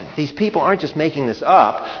these people aren't just making this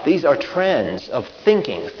up. These are trends of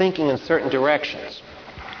thinking in certain directions.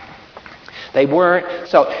 They weren't.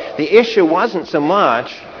 So the issue wasn't so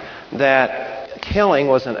much that killing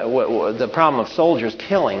wasn't the problem of soldiers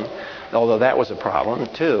killing, although that was a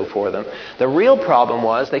problem too for them. The real problem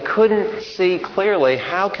was they couldn't see clearly,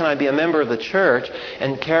 how can I be a member of the church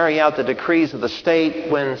and carry out the decrees of the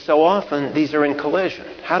state when so often these are in collision?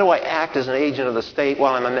 How do I act as an agent of the state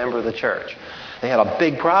while I'm a member of the church? They had a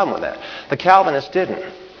big problem with that. The Calvinists didn't.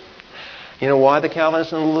 You know why the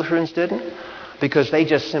Calvinists and the Lutherans didn't? Because they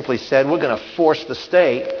just simply said, we're going to force the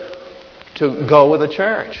state to go with the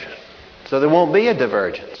church. So there won't be a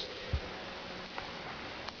divergence.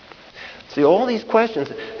 See, all these questions,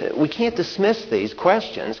 we can't dismiss these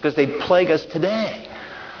questions because they plague us today.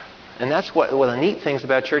 And that's one of the neat things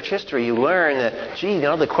about church history. You learn that,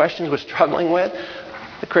 the questions we're struggling with,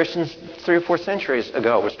 the Christians 3 or 4 centuries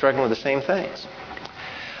ago were struggling with the same things.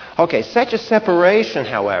 Okay, such a separation,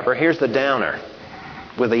 however, here's the downer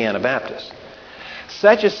with the Anabaptists.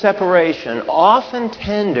 Such a separation often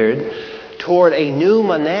tendered toward a new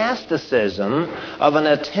monasticism of an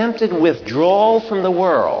attempted withdrawal from the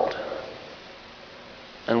world.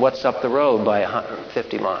 And what's up the road by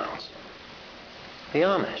 150 miles? The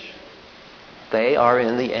Amish. They are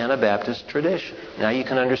in the Anabaptist tradition. Now you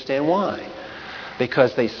can understand why.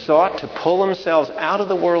 Because they sought to pull themselves out of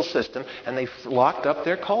the world system, and they locked up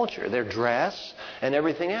their culture, their dress, and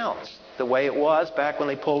everything else, the way it was back when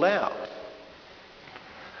they pulled out.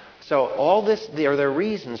 So all this, there are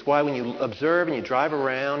reasons why when you observe and you drive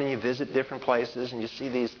around and you visit different places and you see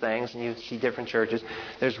these things and you see different churches,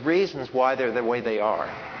 there's reasons why they're the way they are.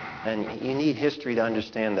 And you need history to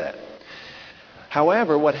understand that.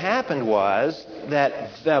 However, what happened was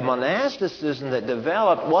that the monasticism that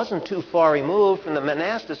developed wasn't too far removed from the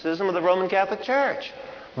monasticism of the Roman Catholic Church.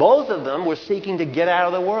 Both of them were seeking to get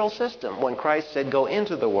out of the world system when Christ said, "Go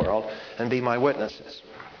into the world and be my witnesses."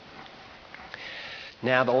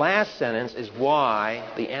 Now, the last sentence is why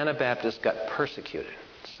the Anabaptists got persecuted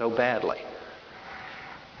so badly.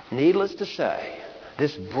 Needless to say,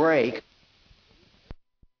 this break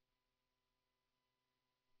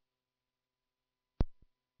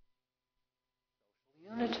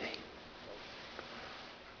unity.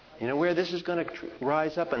 You know where this is going to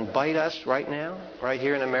rise up and bite us right now, right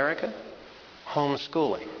here in America?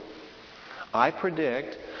 Homeschooling. I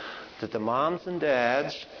predict that the moms and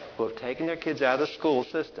dads who have taken their kids out of the school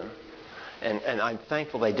system, and I'm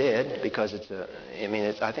thankful they did because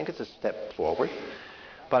I think it's a step forward.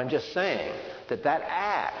 But I'm just saying that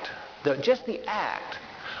act, just the act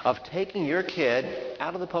of taking your kid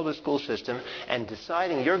out of the public school system and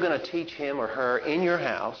deciding you're going to teach him or her in your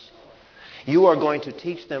house, you are going to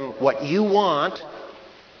teach them what you want.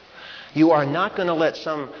 You are not going to let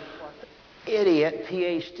some idiot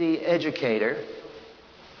PhD educator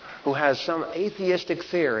who has some atheistic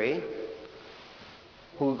theory,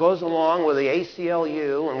 who goes along with the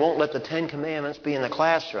ACLU and won't let the 10 Commandments be in the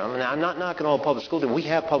classroom. And I'm not knocking all public school teachers. We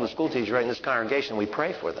have public school teachers right in this congregation. We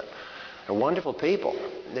pray for them. They're wonderful people.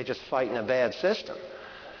 They just fight in a bad system.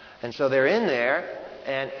 And so they're in there,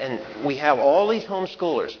 and we have all these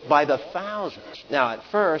homeschoolers by the thousands. Now, at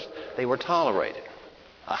first, they were tolerated.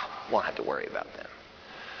 Won't have to worry about them.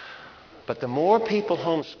 But the more people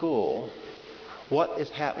homeschool, what is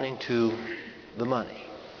happening to the money?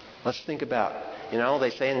 Let's think about it. They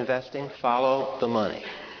say in investing, follow the money.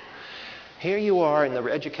 Here you are in the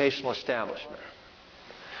educational establishment.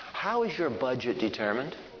 How is your budget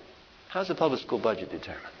determined? How's the public school budget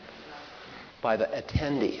determined? By the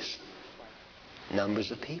attendees.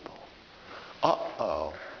 Numbers of people.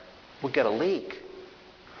 We've got a leak.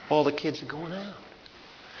 All the kids are going out.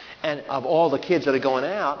 And of all the kids that are going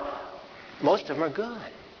out, most of them are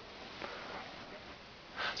good.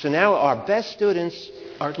 So now our best students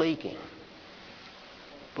are leaking.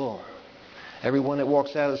 Boom. Everyone that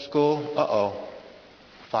walks out of school,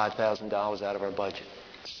 $5,000 out of our budget.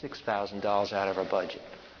 $6,000 out of our budget.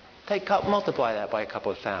 Multiply that by a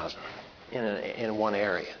couple of thousand in one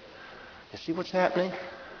area. You see what's happening?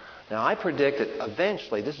 Now, I predict that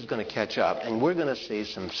eventually this is going to catch up, and we're going to see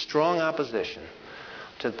some strong opposition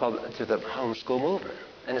to the homeschool movement.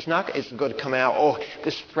 And it's going to come out,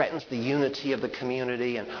 this threatens the unity of the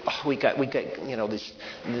community, and we got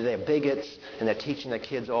they're bigots, and they're teaching their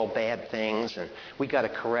kids all bad things, and we got to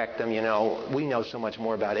correct them, We know so much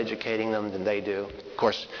more about educating them than they do. Of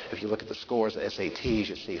course, if you look at the scores of SATs,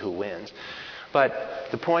 you see who wins. But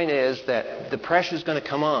the point is that the pressure's going to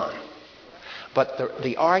come on. But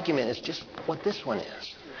the argument is just what this one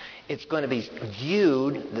is. It's going to be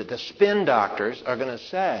viewed that the spin doctors are going to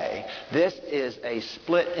say this is a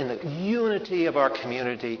split in the unity of our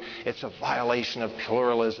community. It's a violation of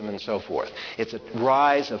pluralism and so forth. It's a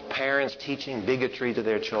rise of parents teaching bigotry to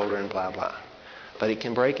their children, blah, blah. But it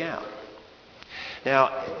can break out.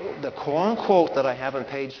 Now, the quote that I have on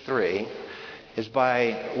page 3 is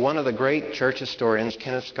by one of the great church historians,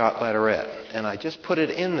 Kenneth Scott Latourette. And I just put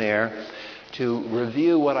it in there to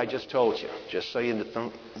review what I just told you, just so you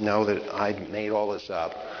don't know that I made all this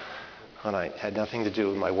up and I had nothing to do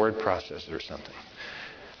with my word processor or something.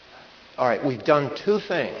 All right, we've done 2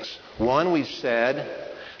 things. One, we've said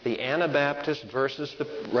the Anabaptists versus the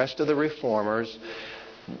rest of the Reformers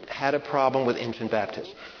had a problem with infant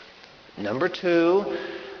baptism. Number 2,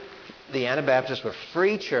 The Anabaptists were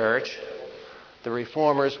free church. The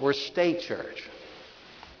Reformers were state church.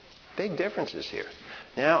 Big differences here.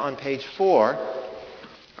 Now on page 4,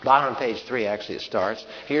 bottom of page 3 actually it starts.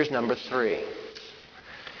 Here's number 3.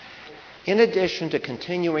 In addition to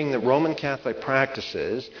continuing the Roman Catholic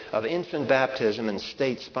practices of infant baptism and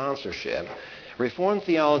state sponsorship, Reformed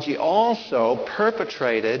theology also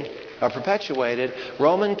perpetuated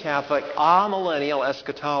Roman Catholic amillennial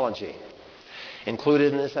eschatology,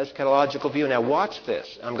 included in this eschatological view. Now watch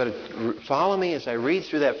this. I'm going to follow me as I read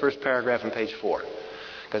through that first paragraph on page 4,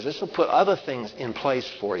 because this will put other things in place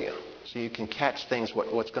for you, so you can catch things,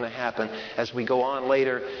 what's going to happen as we go on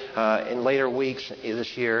later in later weeks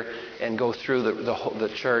this year and go through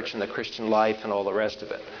the church and the Christian life and all the rest of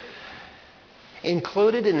it.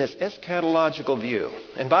 Included in this eschatological view,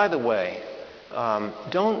 and by the way,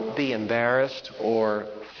 don't be embarrassed or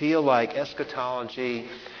feel like eschatology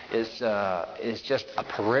is just a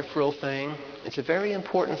peripheral thing. It's a very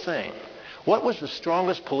important thing. What was the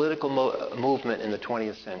strongest political movement in the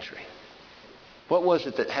 20th century? What was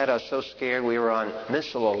it that had us so scared we were on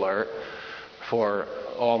missile alert for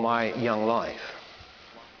all my young life?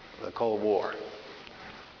 The Cold War.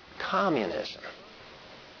 Communism.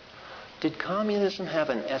 Did communism have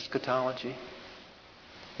an eschatology?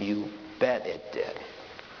 You bet it did.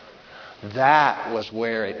 That was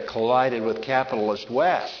where it collided with capitalist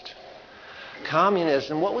West.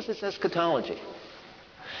 Communism, what was its eschatology?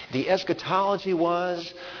 The eschatology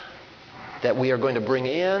was that we are going to bring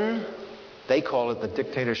in, they call it the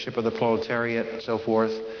dictatorship of the proletariat and so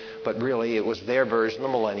forth, but really it was their version of the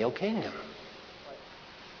millennial kingdom.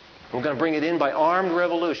 We're going to bring it in by armed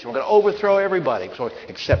revolution. We're going to overthrow everybody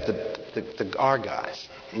except our guys.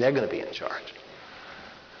 And they're going to be in charge.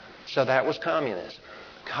 So that was communism.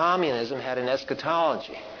 Communism had an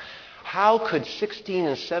eschatology. How could 16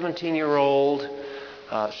 and 17-year-old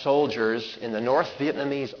soldiers in the North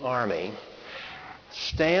Vietnamese army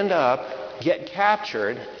stand up, get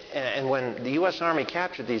captured, and when the U.S. Army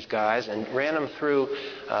captured these guys and ran them through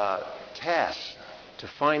tests to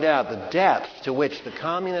find out the depth to which the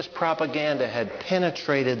communist propaganda had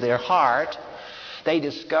penetrated their heart, they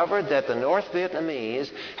discovered that the North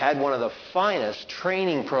Vietnamese had one of the finest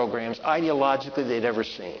training programs ideologically they'd ever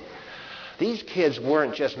seen. These kids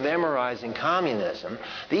weren't just memorizing communism.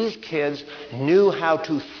 These kids knew how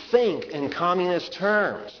to think in communist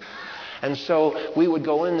terms. And so we would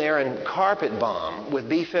go in there and carpet bomb with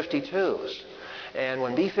B-52s. And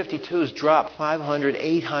when B-52s drop 500,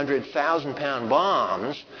 800, 1,000-pound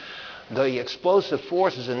bombs, the explosive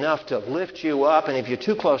force is enough to lift you up, and if you're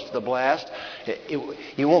too close to the blast,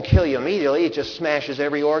 it won't kill you immediately. It just smashes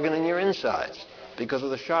every organ in your insides because of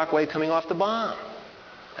the shock wave coming off the bomb.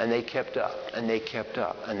 And they kept up, and they kept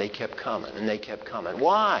up, and they kept coming, and they kept coming.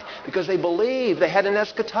 Why? Because they believed they had an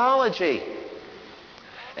eschatology.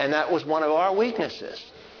 And that was one of our weaknesses.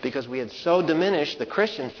 Because we had so diminished the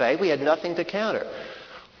Christian faith, we had nothing to counter.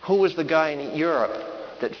 Who was the guy in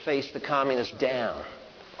Europe that faced the communists down?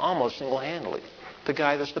 Almost single-handedly. The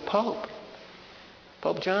guy that's the Pope.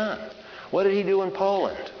 Pope John. What did he do in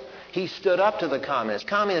Poland? He stood up to the communists.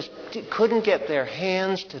 Communists couldn't get their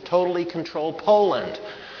hands to totally control Poland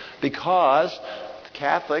because the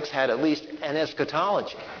Catholics had at least an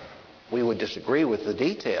eschatology. We would disagree with the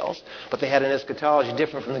details, but they had an eschatology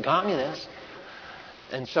different from the communists.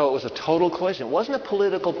 And so it was a total collision. It wasn't a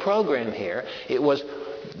political program here. It was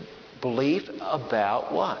belief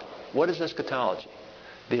about what? What is eschatology?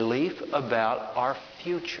 Belief about our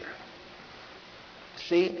future.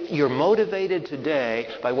 See, you're motivated today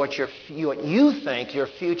by what you think your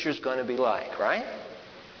future is going to be like, right?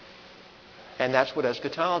 And that's what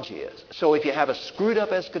eschatology is. So if you have a screwed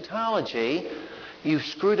up eschatology, you've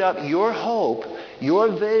screwed up your hope, your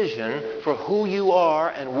vision for who you are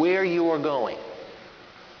and where you are going.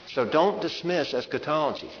 So don't dismiss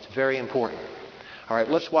eschatology. It's very important. All right,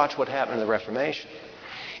 let's watch what happened in the Reformation.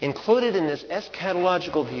 Included in this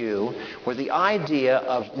eschatological view were the idea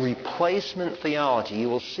of replacement theology. You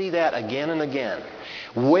will see that again and again.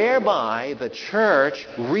 Whereby the church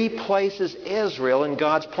replaces Israel in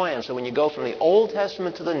God's plan. So when you go from the Old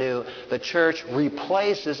Testament to the New, the church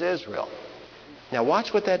replaces Israel. Now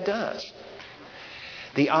watch what that does.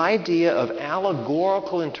 The idea of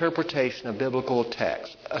allegorical interpretation of biblical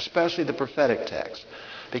texts, especially the prophetic text.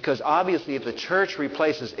 Because obviously if the church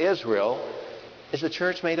replaces Israel, is the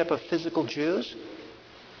church made up of physical Jews?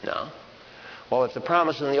 No. Well, if the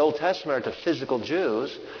promises in the Old Testament are to physical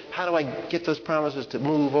Jews, how do I get those promises to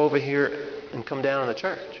move over here and come down on the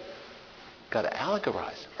church? Got to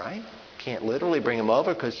allegorize them, right? Can't literally bring them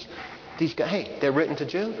over because these guys, hey, they're written to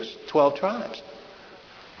Jews, 12 tribes.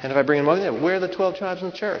 And if I bring them over there, where are the 12 tribes in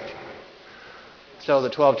the church? So the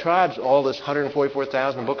 12 tribes, all this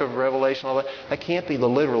 144,000, book of Revelation, all that can't be the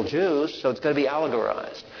literal Jews, so it's got to be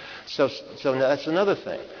allegorized. So that's another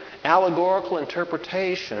thing. Allegorical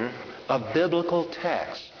interpretation of biblical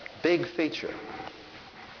text. Big feature.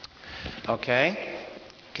 Okay?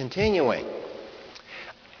 Continuing.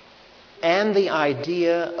 And the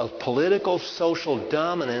idea of political social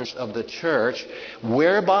dominance of the church,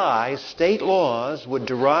 whereby state laws would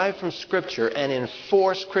derive from Scripture and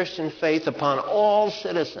enforce Christian faith upon all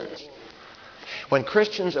citizens. When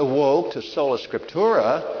Christians awoke to sola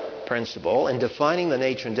scriptura principle in defining the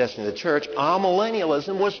nature and destiny of the church,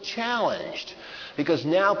 amillennialism was challenged. Because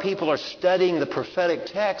now people are studying the prophetic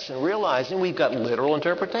text and realizing we've got literal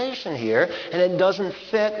interpretation here, and it doesn't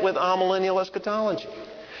fit with amillennial eschatology.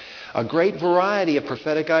 A great variety of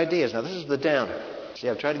prophetic ideas. Now, this is the downer. See,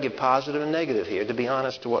 I've tried to give positive and negative here, to be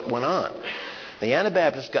honest to what went on. The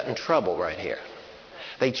Anabaptists got in trouble right here.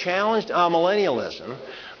 They challenged amillennialism,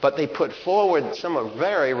 but they put forward some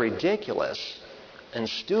very ridiculous and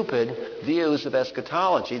stupid views of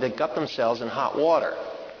eschatology that got themselves in hot water.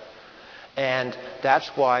 And that's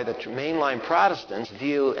why the mainline Protestants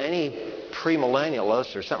view any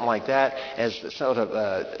premillennialists or something like that as sort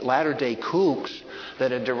of latter-day kooks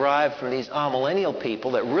that are derived from these amillennial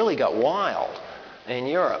people that really got wild in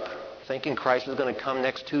Europe, thinking Christ was going to come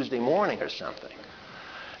next Tuesday morning or something.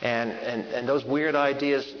 And those weird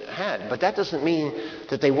ideas had. But that doesn't mean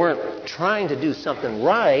that they weren't trying to do something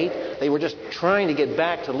right. They were just trying to get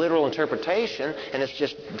back to literal interpretation, and it's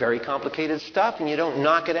just very complicated stuff, and you don't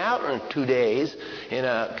knock it out in 2 days in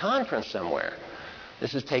a conference somewhere.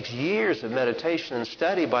 This takes years of meditation and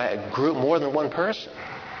study by a group, more than one person.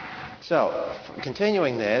 So,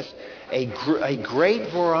 continuing this, a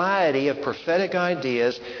great variety of prophetic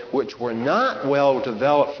ideas which were not well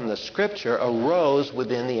developed from the Scripture arose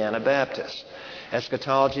within the Anabaptists.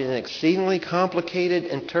 Eschatology is an exceedingly complicated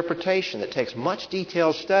interpretation that takes much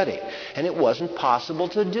detailed study, and it wasn't possible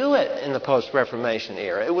to do it in the post-Reformation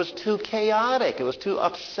era. It was too chaotic. It was too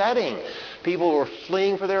upsetting. People were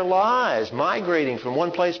fleeing for their lives, migrating from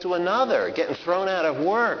one place to another, getting thrown out of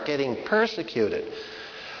work, getting persecuted.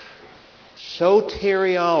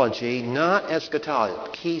 Soteriology, not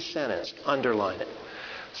eschatology. Key sentence, underline it.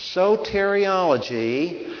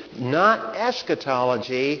 Soteriology, not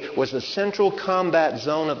eschatology, was the central combat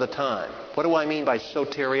zone of the time. What do I mean by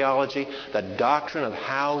soteriology? The doctrine of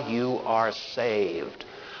how you are saved.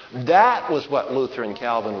 That was what Luther and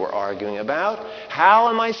Calvin were arguing about. How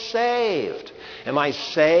am I saved? Am I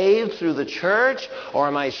saved through the church, or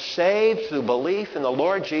am I saved through belief in the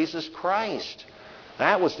Lord Jesus Christ?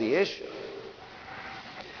 That was the issue.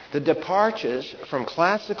 The departures from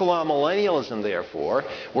classical amillennialism, therefore,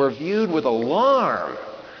 were viewed with alarm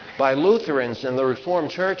by Lutherans and the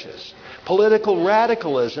Reformed churches. Political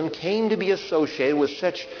radicalism came to be associated with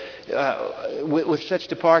such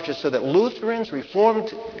departures, so that Lutherans,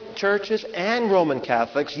 Reformed churches, and Roman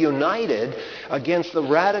Catholics united against the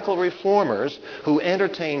radical reformers who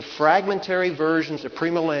entertained fragmentary versions of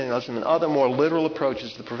premillennialism and other more literal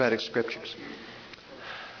approaches to the prophetic scriptures.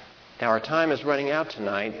 Now, our time is running out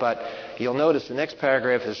tonight, but you'll notice the next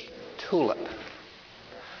paragraph is TULIP.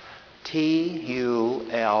 T-U-L-I-P.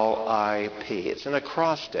 It's an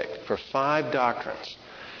acrostic for 5 doctrines.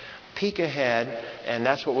 Peek ahead, and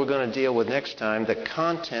that's what we're going to deal with next time, the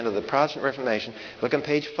content of the Protestant Reformation. Look on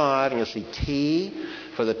page 5, and you'll see T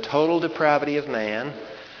for the total depravity of man,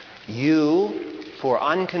 U for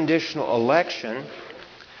unconditional election,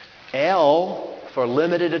 L for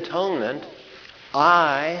limited atonement,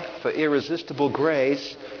 I for irresistible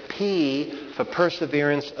grace, P for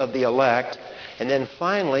perseverance of the elect, and then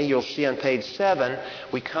finally, you'll see on page 7,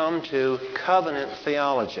 we come to covenant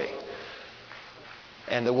theology.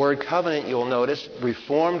 And the word covenant, you'll notice,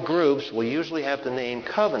 Reformed groups will usually have the name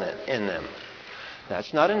covenant in them.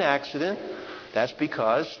 That's not an accident. That's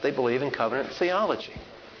because they believe in covenant theology.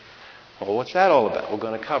 Well, what's that all about? We're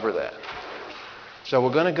going to cover that. So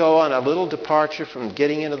we're going to go on a little departure from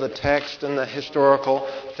getting into the text and the historical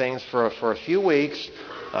things for a few weeks.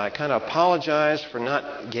 I kind of apologize for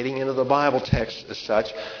not getting into the Bible text as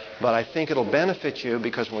such, but I think it'll benefit you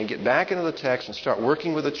because when we get back into the text and start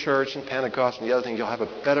working with the church and Pentecost and the other things, you'll have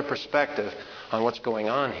a better perspective on what's going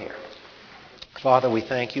on here. Father, we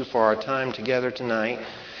thank you for our time together tonight.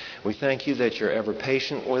 We thank you that you're ever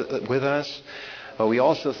patient with us, but we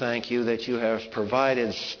also thank you that you have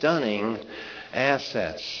provided stunning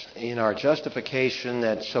assets in our justification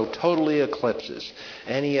that so totally eclipses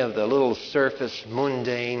any of the little surface,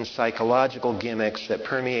 mundane, psychological gimmicks that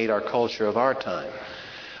permeate our culture of our time.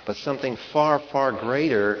 But something far, far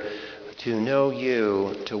greater, to know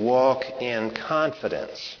you, to walk in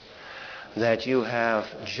confidence that you have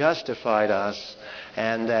justified us,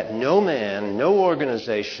 and that no man, no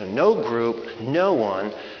organization, no group, no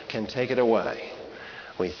one can take it away.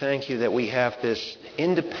 We thank you that we have this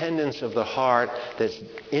independence of the heart that's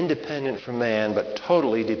independent from man, but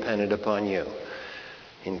totally dependent upon you.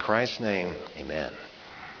 In Christ's name, amen.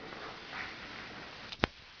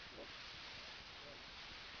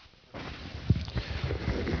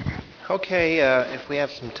 Okay, if we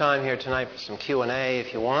have some time here tonight for some Q&A,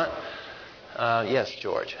 if you want. Yes,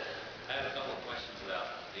 George. I have a couple of questions about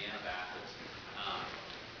the Anabaptists.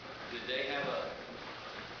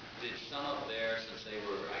 Did some of theirs, since they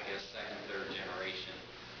were, I guess, second, third generation,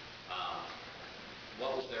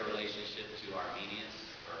 what was their relationship to Arminius,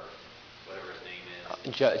 or whatever his name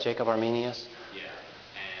is? Jacob Arminius? Yeah.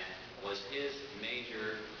 And was his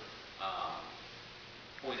major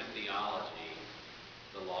point of theology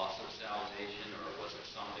the loss of salvation, or was it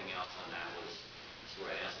something else and that was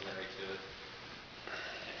sort of ancillary to it?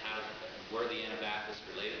 And were the Anabaptists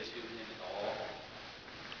related to him at all?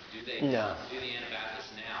 Do the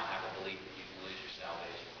Anabaptists now have a belief that you can lose your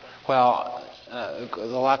salvation? Well,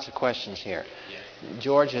 lots of questions here. Yes.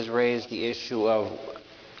 George has raised the issue of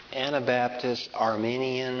Anabaptists,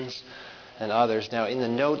 Arminians, and others. Now, in the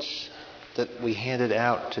notes that we handed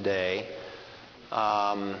out today,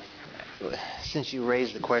 since you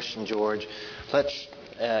raised the question, George, let's,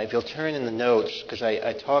 if you'll turn in the notes, because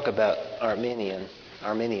I talk about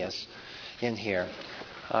Arminius in here.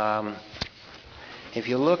 If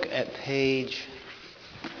you look at page,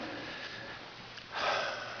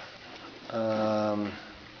 let's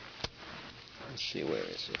see, where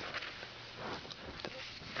is it?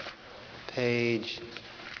 Page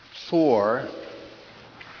 4,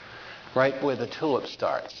 right where the tulip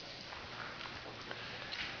starts.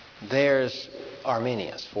 There's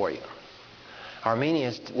Arminius for you.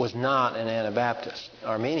 Arminius was not an Anabaptist.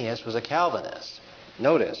 Arminius was a Calvinist.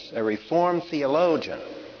 Notice, a Reformed theologian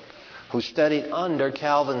who studied under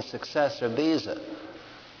Calvin's successor, Beza.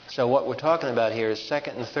 So what we're talking about here is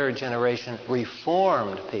second and third generation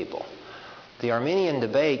Reformed people. The Arminian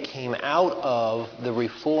debate came out of the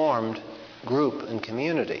Reformed group and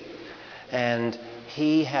community. And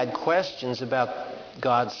he had questions about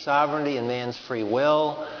God's sovereignty and man's free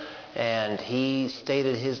will. And he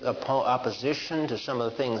stated his opposition to some of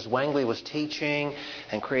the things Zwingli was teaching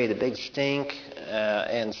and created a big stink.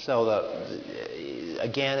 And so,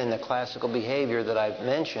 again, in the classical behavior that I've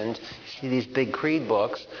mentioned, you see these big creed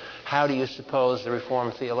books. How do you suppose the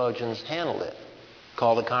Reformed theologians handled it?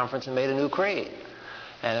 Called a conference and made a new creed.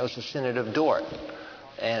 And it was the Synod of Dort.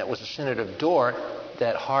 And it was the Synod of Dort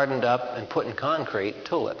that hardened up and put in concrete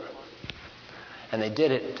Tulip. And they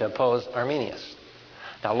did it to oppose Arminius.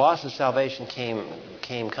 Now, loss of salvation came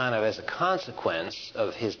kind of as a consequence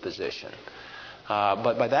of his position.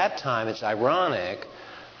 But by that time, it's ironic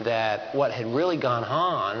that what had really gone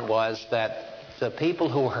on was that the people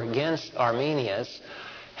who were against Arminius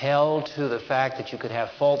held to the fact that you could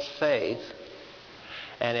have false faith.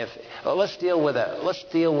 And let's deal with a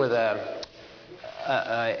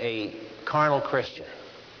carnal Christian,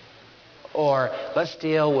 or let's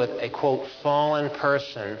deal with a quote fallen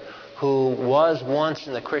person who was once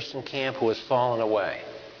in the Christian camp who has fallen away.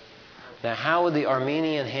 Now, how would the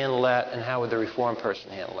Arminian handle that, and how would the Reformed person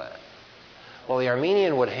handle that? Well, the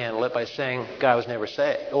Arminian would handle it by saying, guy was never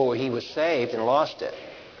saved, or he was saved and lost it.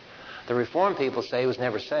 The Reformed people say he was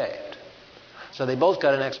never saved. So they both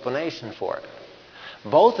got an explanation for it.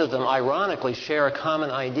 Both of them, ironically, share a common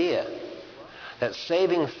idea that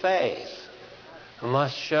saving faith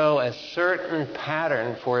must show a certain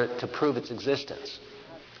pattern for it to prove its existence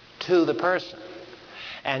to the person,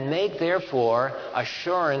 and make, therefore,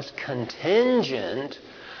 assurance contingent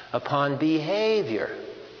upon behavior.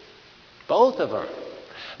 Both of them.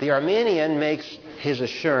 The Arminian makes his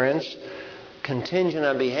assurance contingent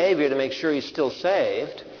on behavior to make sure he's still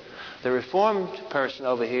saved. The Reformed person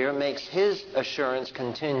over here makes his assurance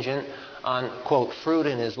contingent on, quote, fruit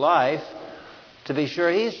in his life to be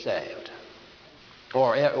sure he's saved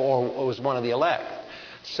or was one of the elect.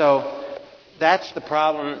 So that's the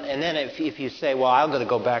problem. And then if you say, well, I'm going to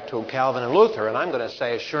go back to Calvin and Luther, and I'm going to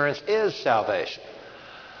say assurance is salvation,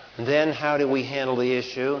 then how do we handle the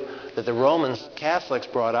issue that the Roman Catholics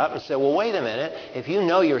brought up and said, well, wait a minute, if you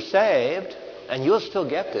know you're saved, and you'll still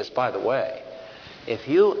get this, by the way, if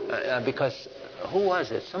you, because who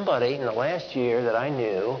was it? Somebody in the last year that I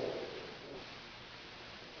knew,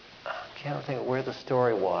 I can't think of where the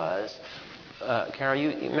story was. Carol,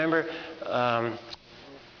 you remember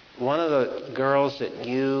one of the girls that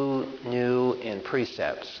you knew in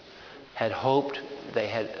Precepts had hoped. They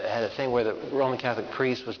had a thing where the Roman Catholic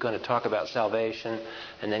priest was going to talk about salvation,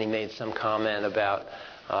 and then he made some comment about,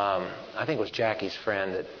 I think it was Jackie's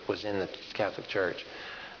friend that was in the Catholic Church.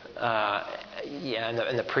 And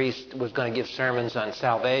the priest was going to give sermons on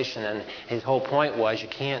salvation, and his whole point was, you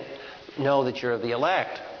can't know that you're of the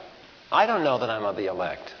elect. I don't know that I'm of the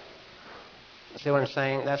elect. See what I'm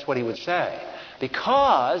saying? That's what he would say.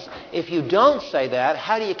 Because if you don't say that,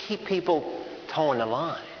 how do you keep people towing the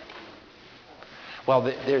line? Well,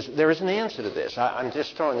 there is an answer to this. I'm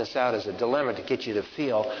just throwing this out as a dilemma to get you to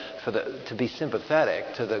feel, to be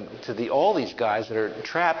sympathetic to all these guys that are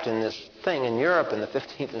trapped in this thing in Europe in the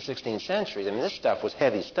 15th and 16th centuries. I mean, this stuff was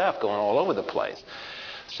heavy stuff going all over the place.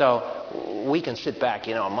 So we can sit back,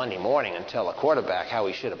 on Monday morning and tell a quarterback how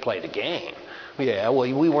he should have played the game. Yeah,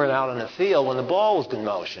 well, we weren't out on the field when the ball was in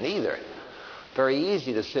motion either. Very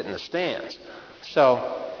easy to sit in the stands.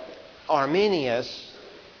 So Arminius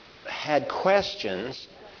had questions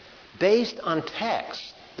based on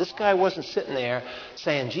text. This guy wasn't sitting there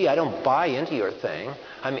saying, gee, I don't buy into your thing.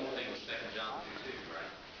 I mean,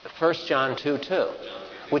 1 John 2:2,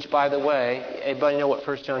 which, by the way, anybody know what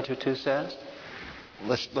 1 John 2:2 says?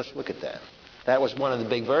 Let's look at that. That was one of the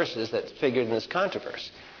big verses that figured in this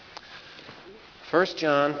controversy. 1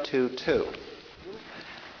 John 2:2.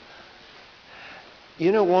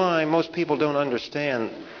 You know why most people don't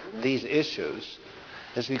understand these issues?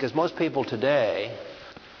 It's because most people today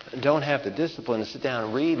don't have the discipline to sit down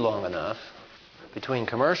and read long enough between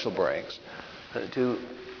commercial breaks to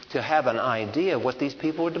have an idea of what these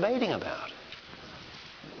people were debating about.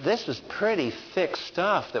 This was pretty thick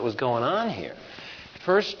stuff that was going on here.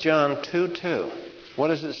 1 John 2:2. What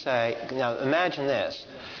does it say? Now imagine this.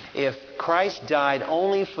 If Christ died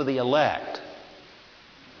only for the elect,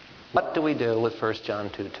 what do we do with 1 John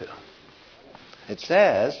 2:2? It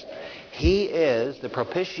says, He is the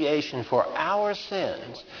propitiation for our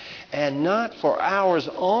sins, and not for ours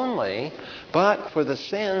only, but for the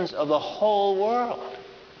sins of the whole world.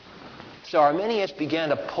 So Arminius began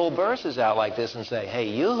to pull verses out like this and say, hey,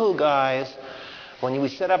 you guys, when we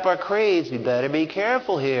set up our creeds, we better be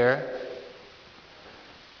careful here.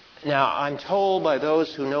 Now, I'm told by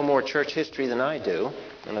those who know more church history than I do,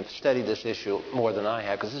 and have studied this issue more than I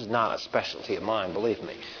have, because this is not a specialty of mine, believe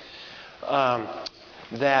me,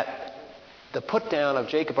 that the put-down of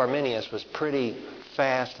Jacob Arminius was pretty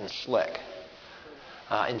fast and slick.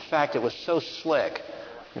 In fact, it was so slick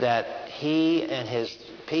that he and his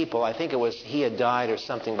people, I think it was he had died or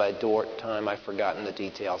something by Dort time, I've forgotten the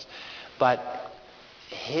details, but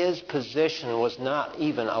his position was not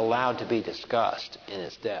even allowed to be discussed in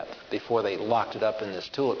its depth before they locked it up in this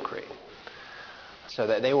Tulip Creed. So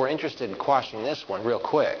that they were interested in quashing this one real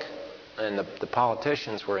quick, and the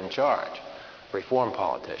politicians were in charge, reform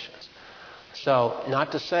politicians. So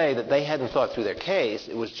not to say that they hadn't thought through their case,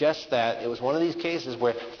 it was just that it was one of these cases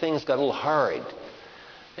where things got a little hurried,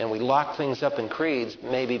 and we locked things up in creeds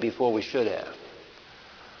maybe before we should have.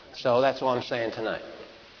 So that's all I'm saying tonight,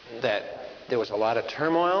 that there was a lot of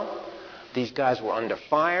turmoil. These guys were under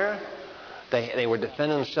fire. They were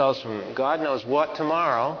defending themselves from God knows what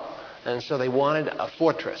tomorrow, and so they wanted a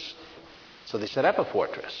fortress. So they set up a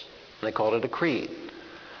fortress, and they called it a creed.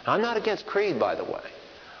 Now, I'm not against creed, by the way.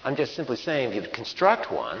 I'm just simply saying if you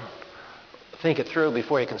construct one, think it through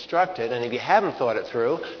before you construct it, and if you haven't thought it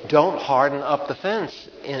through, don't harden up the fence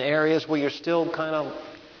in areas where you're still kind of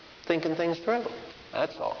thinking things through.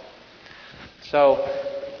 That's all. So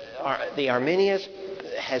the Arminius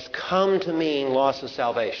has come to mean loss of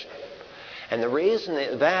salvation. And the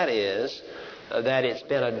reason that is that it's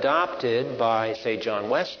been adopted by, say, John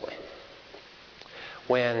Wesley.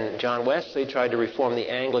 When John Wesley tried to reform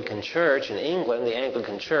the Anglican Church in England, the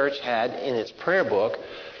Anglican Church had in its prayer book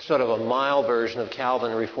sort of a mild version of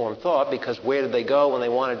Calvin Reformed thought, because where did they go when they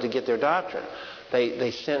wanted to get their doctrine?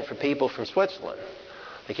 They sent for people from Switzerland.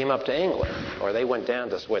 They came up to England, or they went down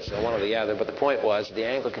to Switzerland, one or the other. But the point was the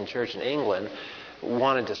Anglican Church in England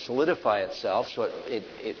wanted to solidify itself, so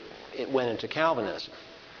it went into Calvinism.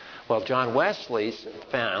 Well, John Wesley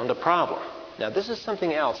found a problem. Now, this is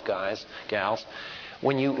something else, guys, gals.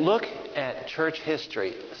 When you look at church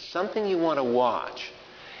history, something you want to watch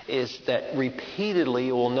is that repeatedly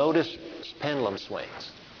you will notice pendulum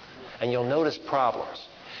swings, and you'll notice problems.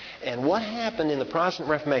 And what happened in the Protestant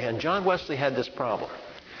Reformation, and John Wesley had this problem.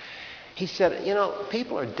 He said,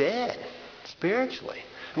 people are dead spiritually.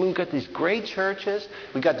 I mean, we've got these great churches,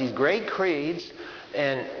 we've got these great creeds,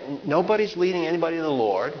 and nobody's leading anybody to the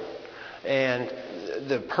Lord. And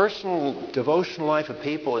the personal devotional life of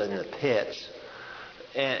people in the pits,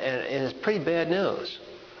 and it's pretty bad news.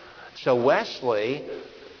 So Wesley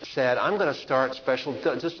said, I'm going to start special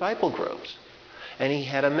disciple groups. And he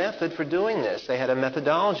had a method for doing this. They had a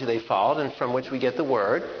methodology they followed, and from which we get the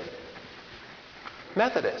word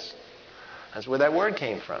Methodist. That's where that word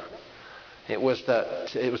came from. It was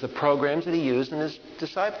the programs that he used in his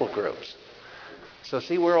disciple groups. So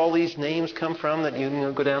see where all these names come from that you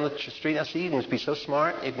can go down the street. Now see, you can be so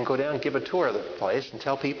smart, you can go down and give a tour of the place and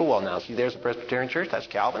tell people, well, now see, there's a Presbyterian church, that's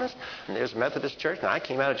Calvinist, and there's a Methodist church. Now I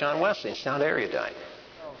came out of John Wesley and sound erudite.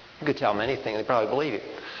 You could tell them anything, they probably believe you.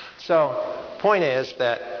 So, point is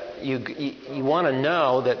that you want to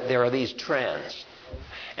know that there are these trends.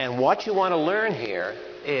 And what you want to learn here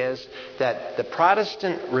is that the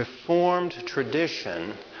Protestant Reformed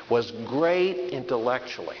tradition was great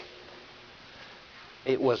intellectually.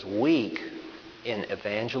 It was weak in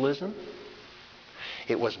evangelism.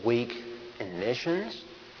 It was weak in missions.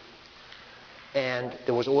 And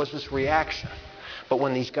there was always this reaction. But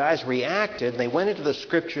when these guys reacted, they went into the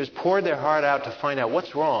Scriptures, poured their heart out to find out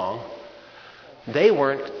what's wrong. They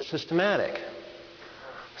weren't systematic.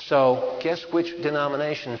 So guess which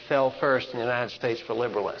denomination fell first in the United States for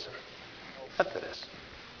liberalism? Methodist.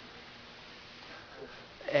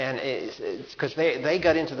 And it's because they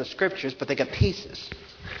got into the Scriptures, but they got pieces.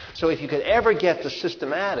 So if you could ever get the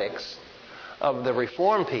systematics of the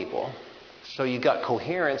Reformed people, so you got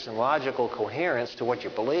coherence and logical coherence to what you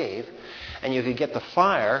believe, and you could get the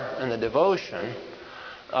fire and the devotion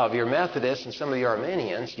of your Methodists and some of your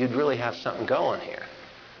Arminians, you'd really have something going here.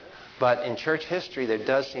 But in church history, there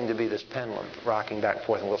does seem to be this pendulum rocking back and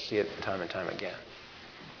forth, and we'll see it time and time again.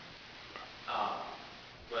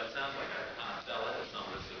 Well, it sounds like I kind of fell into some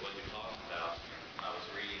of this of what you're talking about. I was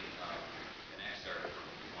reading an excerpt from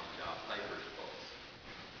one of John Piper's books,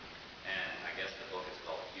 and I guess the book is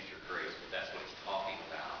called Future Grace, but that's what he's talking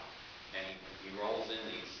about. And he rolls in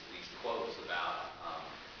these quotes about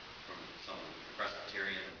from some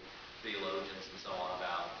Presbyterian theologians and so on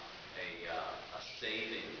about a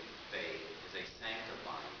saving faith is a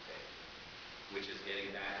sanctifying faith, which is getting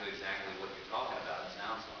back to exactly what you're talking about, it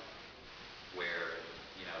sounds like, where,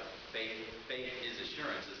 faith is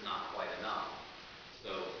assurance is not quite enough. So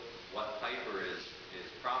what Piper is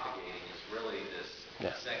propagating is really this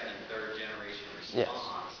second and third generation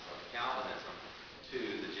response of Calvinism to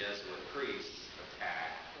the Jesuit priests'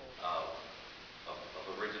 attack of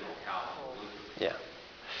original Calvin and Luther.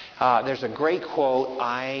 Yeah. There's a great quote.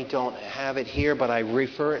 I don't have it here, but I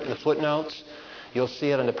refer it in the footnotes. You'll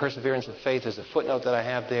see it in the Perseverance of Faith. There's a footnote that I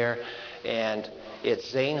have there, and it's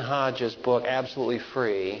Zane Hodge's book, Absolutely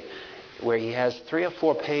Free, where he has 3 or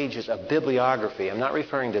 4 pages of bibliography. I'm not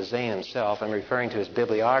referring to Zane himself. I'm referring to his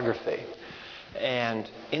bibliography. And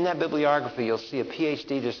in that bibliography, you'll see a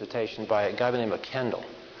PhD dissertation by a guy by the name of Kendall.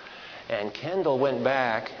 And Kendall went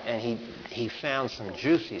back and he found some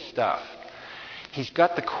juicy stuff. He's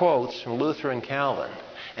got the quotes from Luther and Calvin.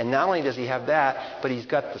 And not only does he have that, but he's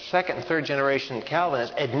got the second and third generation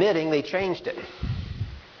Calvinists admitting they changed it.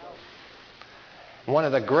 One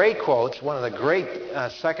of the great quotes, one of the great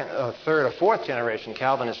second, third, or fourth generation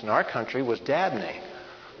Calvinists in our country was Dabney,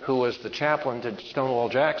 who was the chaplain to Stonewall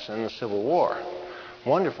Jackson in the Civil War.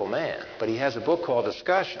 Wonderful man. But he has a book called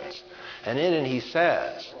Discussions. And in it he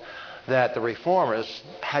says that the reformers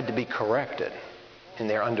had to be corrected in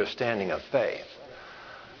their understanding of faith.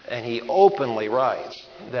 And he openly writes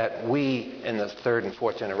that we in the third and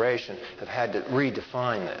fourth generation have had to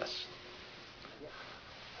redefine this.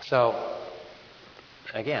 So,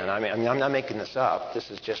 again, I'm not making this up. This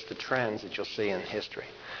is just the trends that you'll see in history.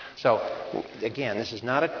 So, again, this is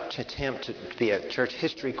not an attempt to be a church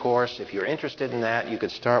history course. If you're interested in that, you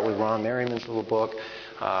could start with Ron Merriman's little book,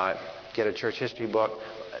 get a church history book.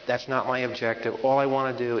 That's not my objective. All I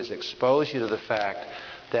want to do is expose you to the fact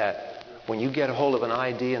that when you get a hold of an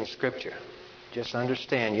idea in Scripture, just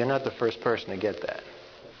understand you're not the first person to get that.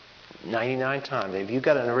 99 times. If you've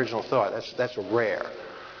got an original thought, that's rare.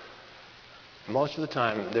 Most of the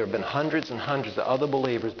time, there have been hundreds and hundreds of other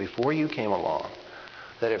believers before you came along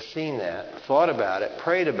that have seen that, thought about it,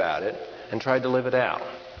 prayed about it, and tried to live it out.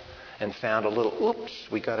 And found a little, oops,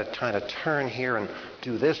 we got to kind of turn here and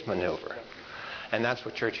do this maneuver. And that's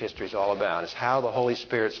what church history is all about, is how the Holy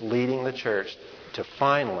Spirit's leading the church to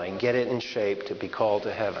finally get it in shape to be called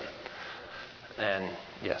to heaven. And,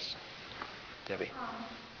 yes, Debbie.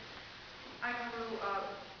 I grew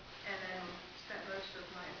up and then spent most of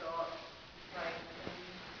my adult life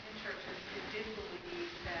in churches who did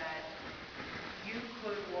believe that you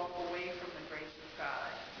could walk away from the grace of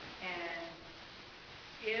God. And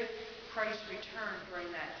if Christ returned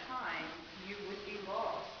during that time, you would be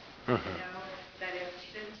lost. Mm-hmm. That if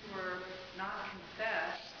sins were not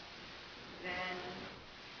confessed, then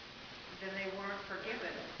then they weren't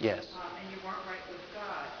forgiven. Yes. And you weren't right with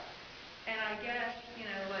God. And I guess,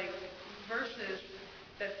 like verses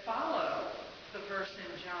that follow the verse in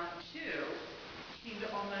John 2 seem to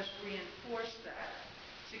almost reinforce that.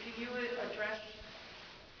 So can you address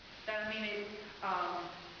that? I mean,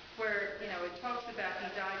 where, it talks about he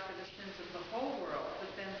died for the sins of the whole world, but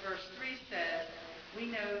then verse 3 says, we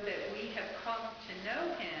know that we have come to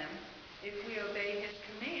know him if we obey his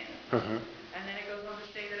command. Mm-hmm. And then it goes on to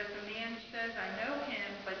say that if a man says, I know him,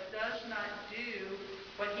 but does not do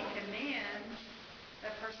what he commands,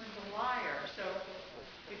 that person's a liar. So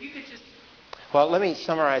if you could just... Well, let me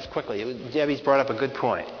summarize quickly. Debbie's brought up a good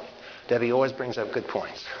point. Debbie always brings up good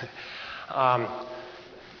points.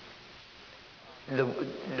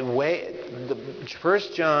 The way 1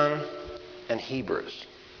 John and Hebrews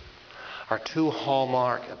are two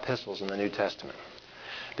hallmark epistles in the New Testament,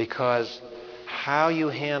 because how you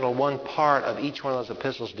handle one part of each one of those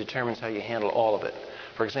epistles determines how you handle all of it.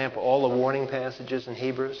 For example, all the warning passages in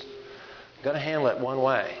Hebrews, you've got to handle it one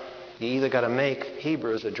way. You either got to make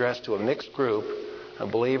Hebrews addressed to a mixed group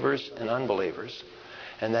of believers and unbelievers,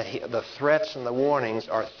 and that the threats and the warnings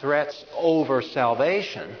are threats over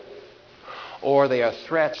salvation, or they are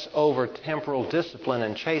threats over temporal discipline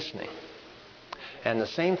and chastening. And the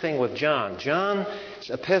same thing with John. John's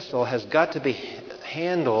epistle has got to be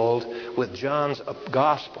handled with John's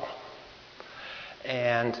gospel.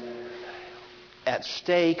 And at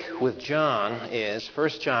stake with John is 1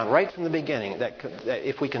 John, right from the beginning, that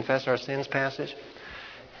if we confess our sins passage,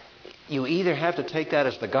 you either have to take that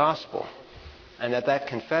as the gospel, and that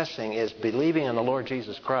confessing is believing in the Lord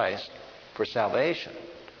Jesus Christ for salvation,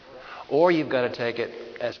 or you've got to take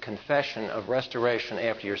it as confession of restoration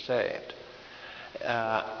after you're saved.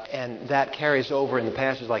 And that carries over in the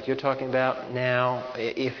passages like you're talking about now,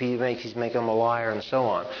 if he's making him a liar and so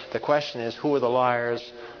on. The question is, who are the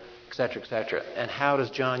liars, etc., etc. And how does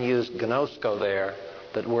John use gnosko there,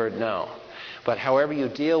 that word know? But however you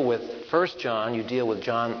deal with 1 John, you deal with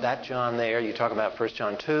John, that John there. You talk about 1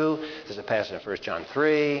 John 2. There's a passage in 1 John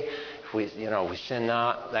 3. If we sin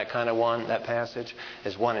not, that kind of one, that passage.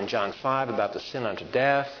 There's one in John 5 about the sin unto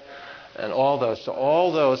death. And all those. So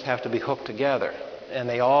all those have to be hooked together. And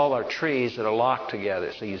they all are trees that are locked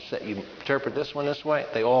together. So you interpret this one this way,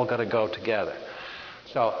 they all got to go together.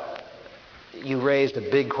 So you raised a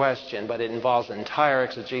big question, but it involves the entire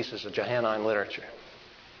exegesis of Johannine literature.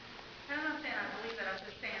 I'm not saying I believe that. I'm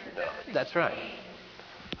just saying that that's right.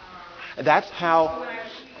 That's how... When I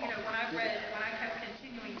kept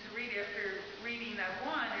continuing to read after reading that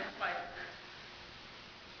one, it's like,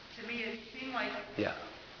 to me it seemed like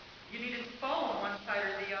you needed to fall on one side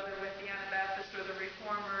or the other with the Anabaptists or the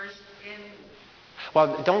Reformers in...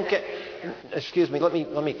 Well, don't get... Excuse me, let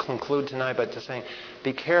me conclude tonight by just saying,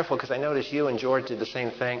 be careful, because I noticed you and George did the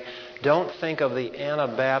same thing. Don't think of the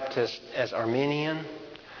Anabaptists as Arminian.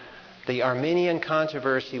 The Arminian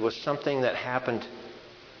controversy was something that happened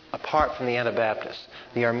apart from the Anabaptists.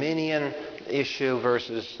 The Arminian issue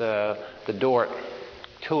versus the Dort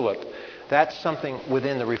tulip, that's something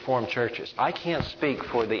within the Reformed churches. I can't speak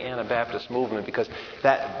for the Anabaptist movement because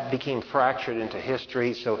that became fractured into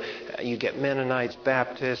history. So you get Mennonites,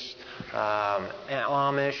 Baptists,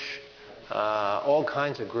 Amish, all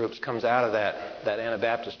kinds of groups comes out of that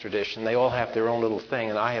Anabaptist tradition. They all have their own little thing,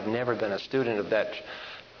 and I have never been a student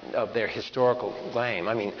of their historical claim.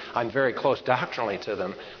 I mean, I'm very close doctrinally to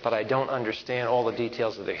them, but I don't understand all the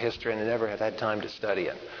details of their history, and I never have had time to study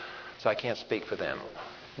it. So I can't speak for them.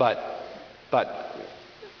 But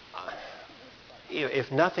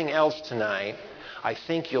if nothing else tonight, I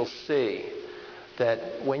think you'll see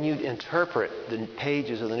that when you interpret the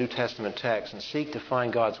pages of the New Testament text and seek to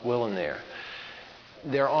find God's will in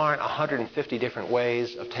there aren't 150 different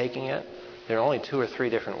ways of taking it. There are only 2 or 3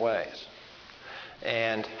 different ways.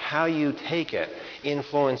 And how you take it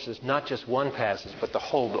influences not just one passage, but the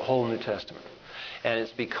whole New Testament. And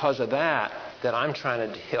it's because of that I'm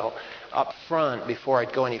trying to deal up front, before I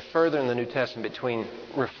go any further in the New Testament, between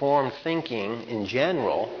Reformed thinking in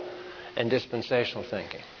general and dispensational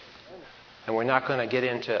thinking. And we're not going to get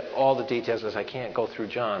into all the details, as I can't go through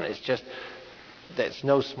John. It's just that's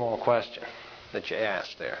no small question that you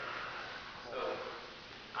asked there. So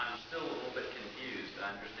I'm still a little bit confused.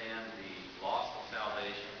 I understand the loss of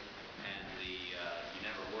salvation and the you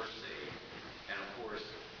never were saved. And of course,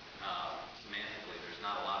 semantically, there's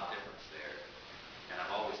not a lot of difference there. And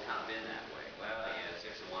I've always kind of been that way. Well, yeah, 6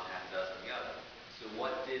 in one, half a dozen in the other. So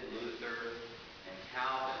what did Luther and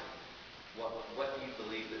Calvin, what do you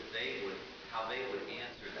believe that how they would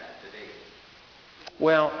answer that today?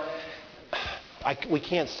 Well, we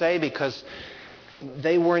can't say, because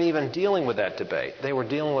they weren't even dealing with that debate. They were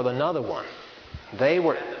dealing with another one. They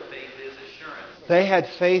And the faith is assurance. had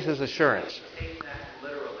faith as assurance. Take that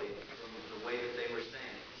literally from the way that they were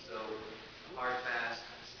saying it. So hard, fast,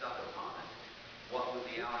 stuck upon it. What would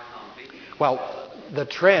the outcome be? Well, the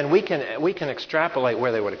trend, we can extrapolate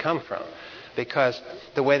where they would have come from. Because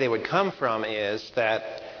the way they would come from is that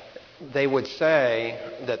they would say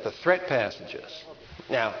that the threat passages,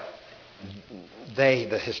 now,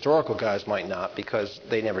 the historical guys might not because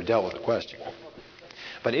they never dealt with the question.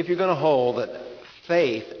 But if you're going to hold that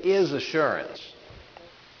faith is assurance,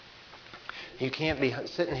 you can't be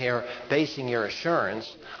sitting here basing your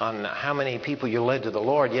assurance on how many people you led to the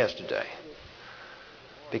Lord yesterday.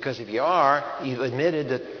 Because if you are, you've admitted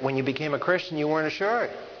that when you became a Christian, you weren't assured.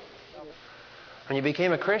 When you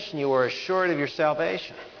became a Christian, you were assured of your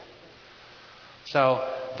salvation. So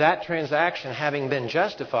that transaction having been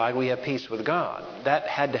justified, we have peace with God. That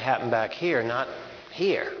had to happen back here, not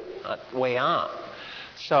way on.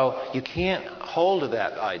 So you can't hold to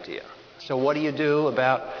that idea. So what do you do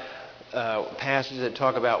about passages that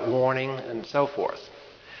talk about warning and so forth?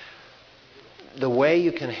 The way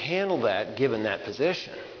you can handle that, given that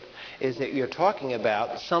position, is that you're talking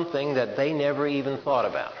about something that they never even thought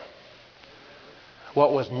about.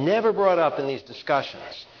 What was never brought up in these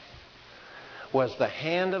discussions was the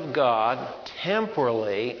hand of God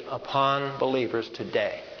temporally upon believers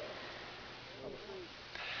today.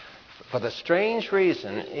 For the strange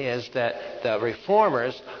reason is that the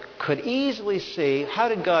reformers could easily see, how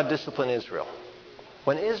did God discipline Israel?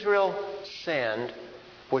 When Israel sinned,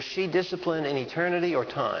 was she disciplined in eternity or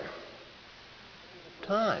time?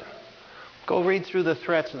 Time. Go read through the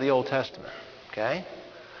threats of the Old Testament, okay?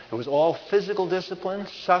 It was all physical discipline,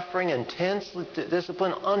 suffering, intense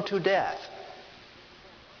discipline unto death.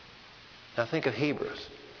 Now think of Hebrews.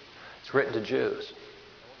 It's written to Jews.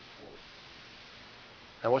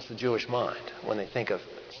 Now what's the Jewish mind when they think of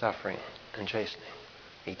suffering and chastening?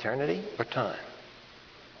 Eternity or time?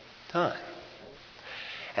 Time.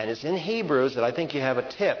 And it's in Hebrews that I think you have a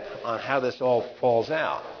tip on how this all falls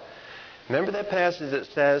out. Remember that passage that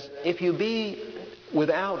says, if you be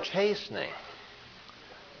without chastening,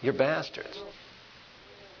 you're bastards.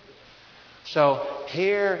 So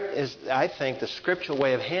here is, I think, the scriptural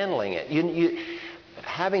way of handling it.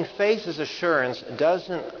 Having faith as assurance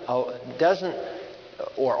doesn't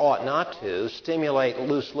or ought not to stimulate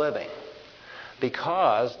loose living.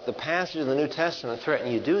 Because the passages of the New Testament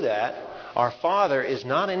threaten you to do that. Our Father is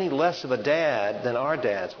not any less of a dad than our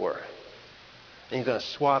dads were. And He's going to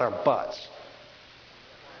swat our butts.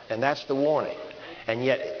 And that's the warning. And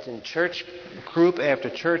yet, in church group after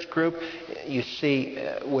church group, you see,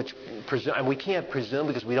 and we can't presume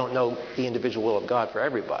because we don't know the individual will of God for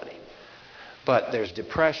everybody. But there's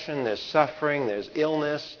depression, there's suffering, there's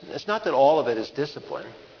illness. It's not that all of it is discipline,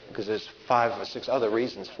 because there's 5 or 6 other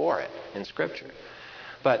reasons for it in Scripture.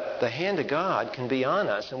 But the hand of God can be on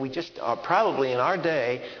us, and we just probably in our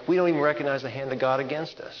day, we don't even recognize the hand of God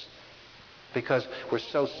against us. Because we're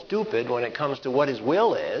so stupid when it comes to what His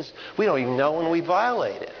will is, we don't even know when we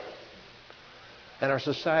violate it. And our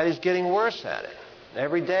society is getting worse at it.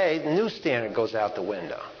 Every day, the new standard goes out the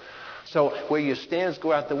window. So where your standards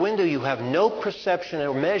go out the window, you have no perception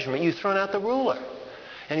or measurement. You've thrown out the ruler.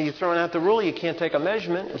 And if you've thrown out the ruler, you can't take a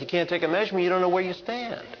measurement. If you can't take a measurement, you don't know where you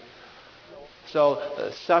stand.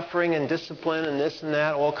 So suffering and discipline and this and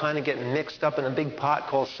that all kind of get mixed up in a big pot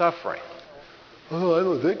called suffering. Oh, I'm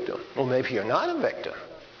a victim. Well, maybe you're not a victim.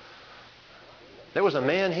 There was a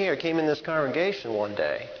man here came in this congregation one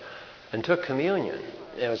day and took communion.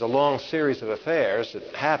 It was a long series of affairs that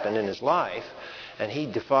happened in his life, and he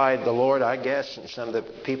defied the Lord, I guess, and some of the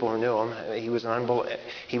people who knew him.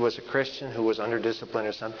 He was a Christian who was under discipline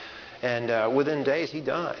or something, and within days he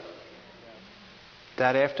died.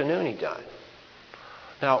 That afternoon he died.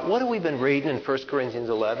 Now, what have we been reading in 1 Corinthians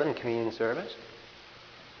 11, communion service?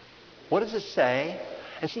 What does it say?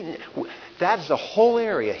 And see, that's the whole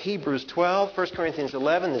area. Hebrews 12, 1 Corinthians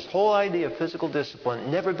 11, this whole idea of physical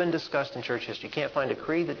discipline, never been discussed in church history. You can't find a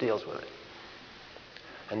creed that deals with it.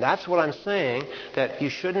 And that's what I'm saying, that you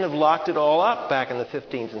shouldn't have locked it all up back in the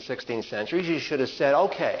 15th and 16th centuries. You should have said,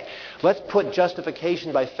 okay, let's put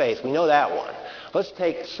justification by faith. We know that one. Let's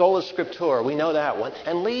take sola scriptura. We know that one.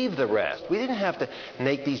 And leave the rest. We didn't have to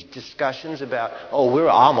make these discussions about, we're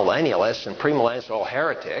all millennialists and premillennialists are all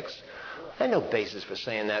heretics. They had no basis for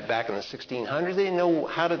saying that back in the 1600s. They didn't know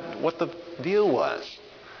what the view was.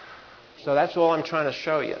 So that's all I'm trying to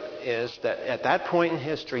show you, is that at that point in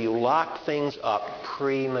history, you locked things up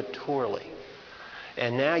prematurely.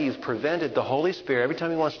 And now you've prevented the Holy Spirit, every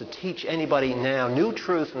time He wants to teach anybody now new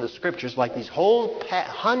truth from the Scriptures, like these whole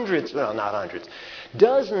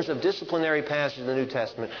dozens of disciplinary passages in the New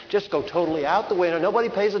Testament, just go totally out the window. Nobody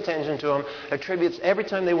pays attention to them. Attributes, every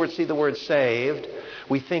time they see the word saved,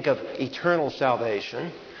 we think of eternal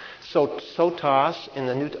salvation. So sotos in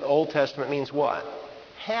the Old Testament means what?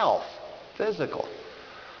 Health, physical.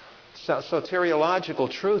 So soteriological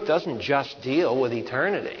truth doesn't just deal with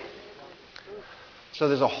eternity. So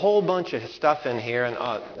there's a whole bunch of stuff in here, and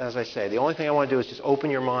as I say, the only thing I want to do is just open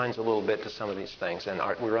your minds a little bit to some of these things, and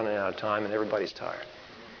we're running out of time, and everybody's tired.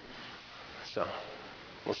 So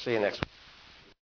we'll see you next week.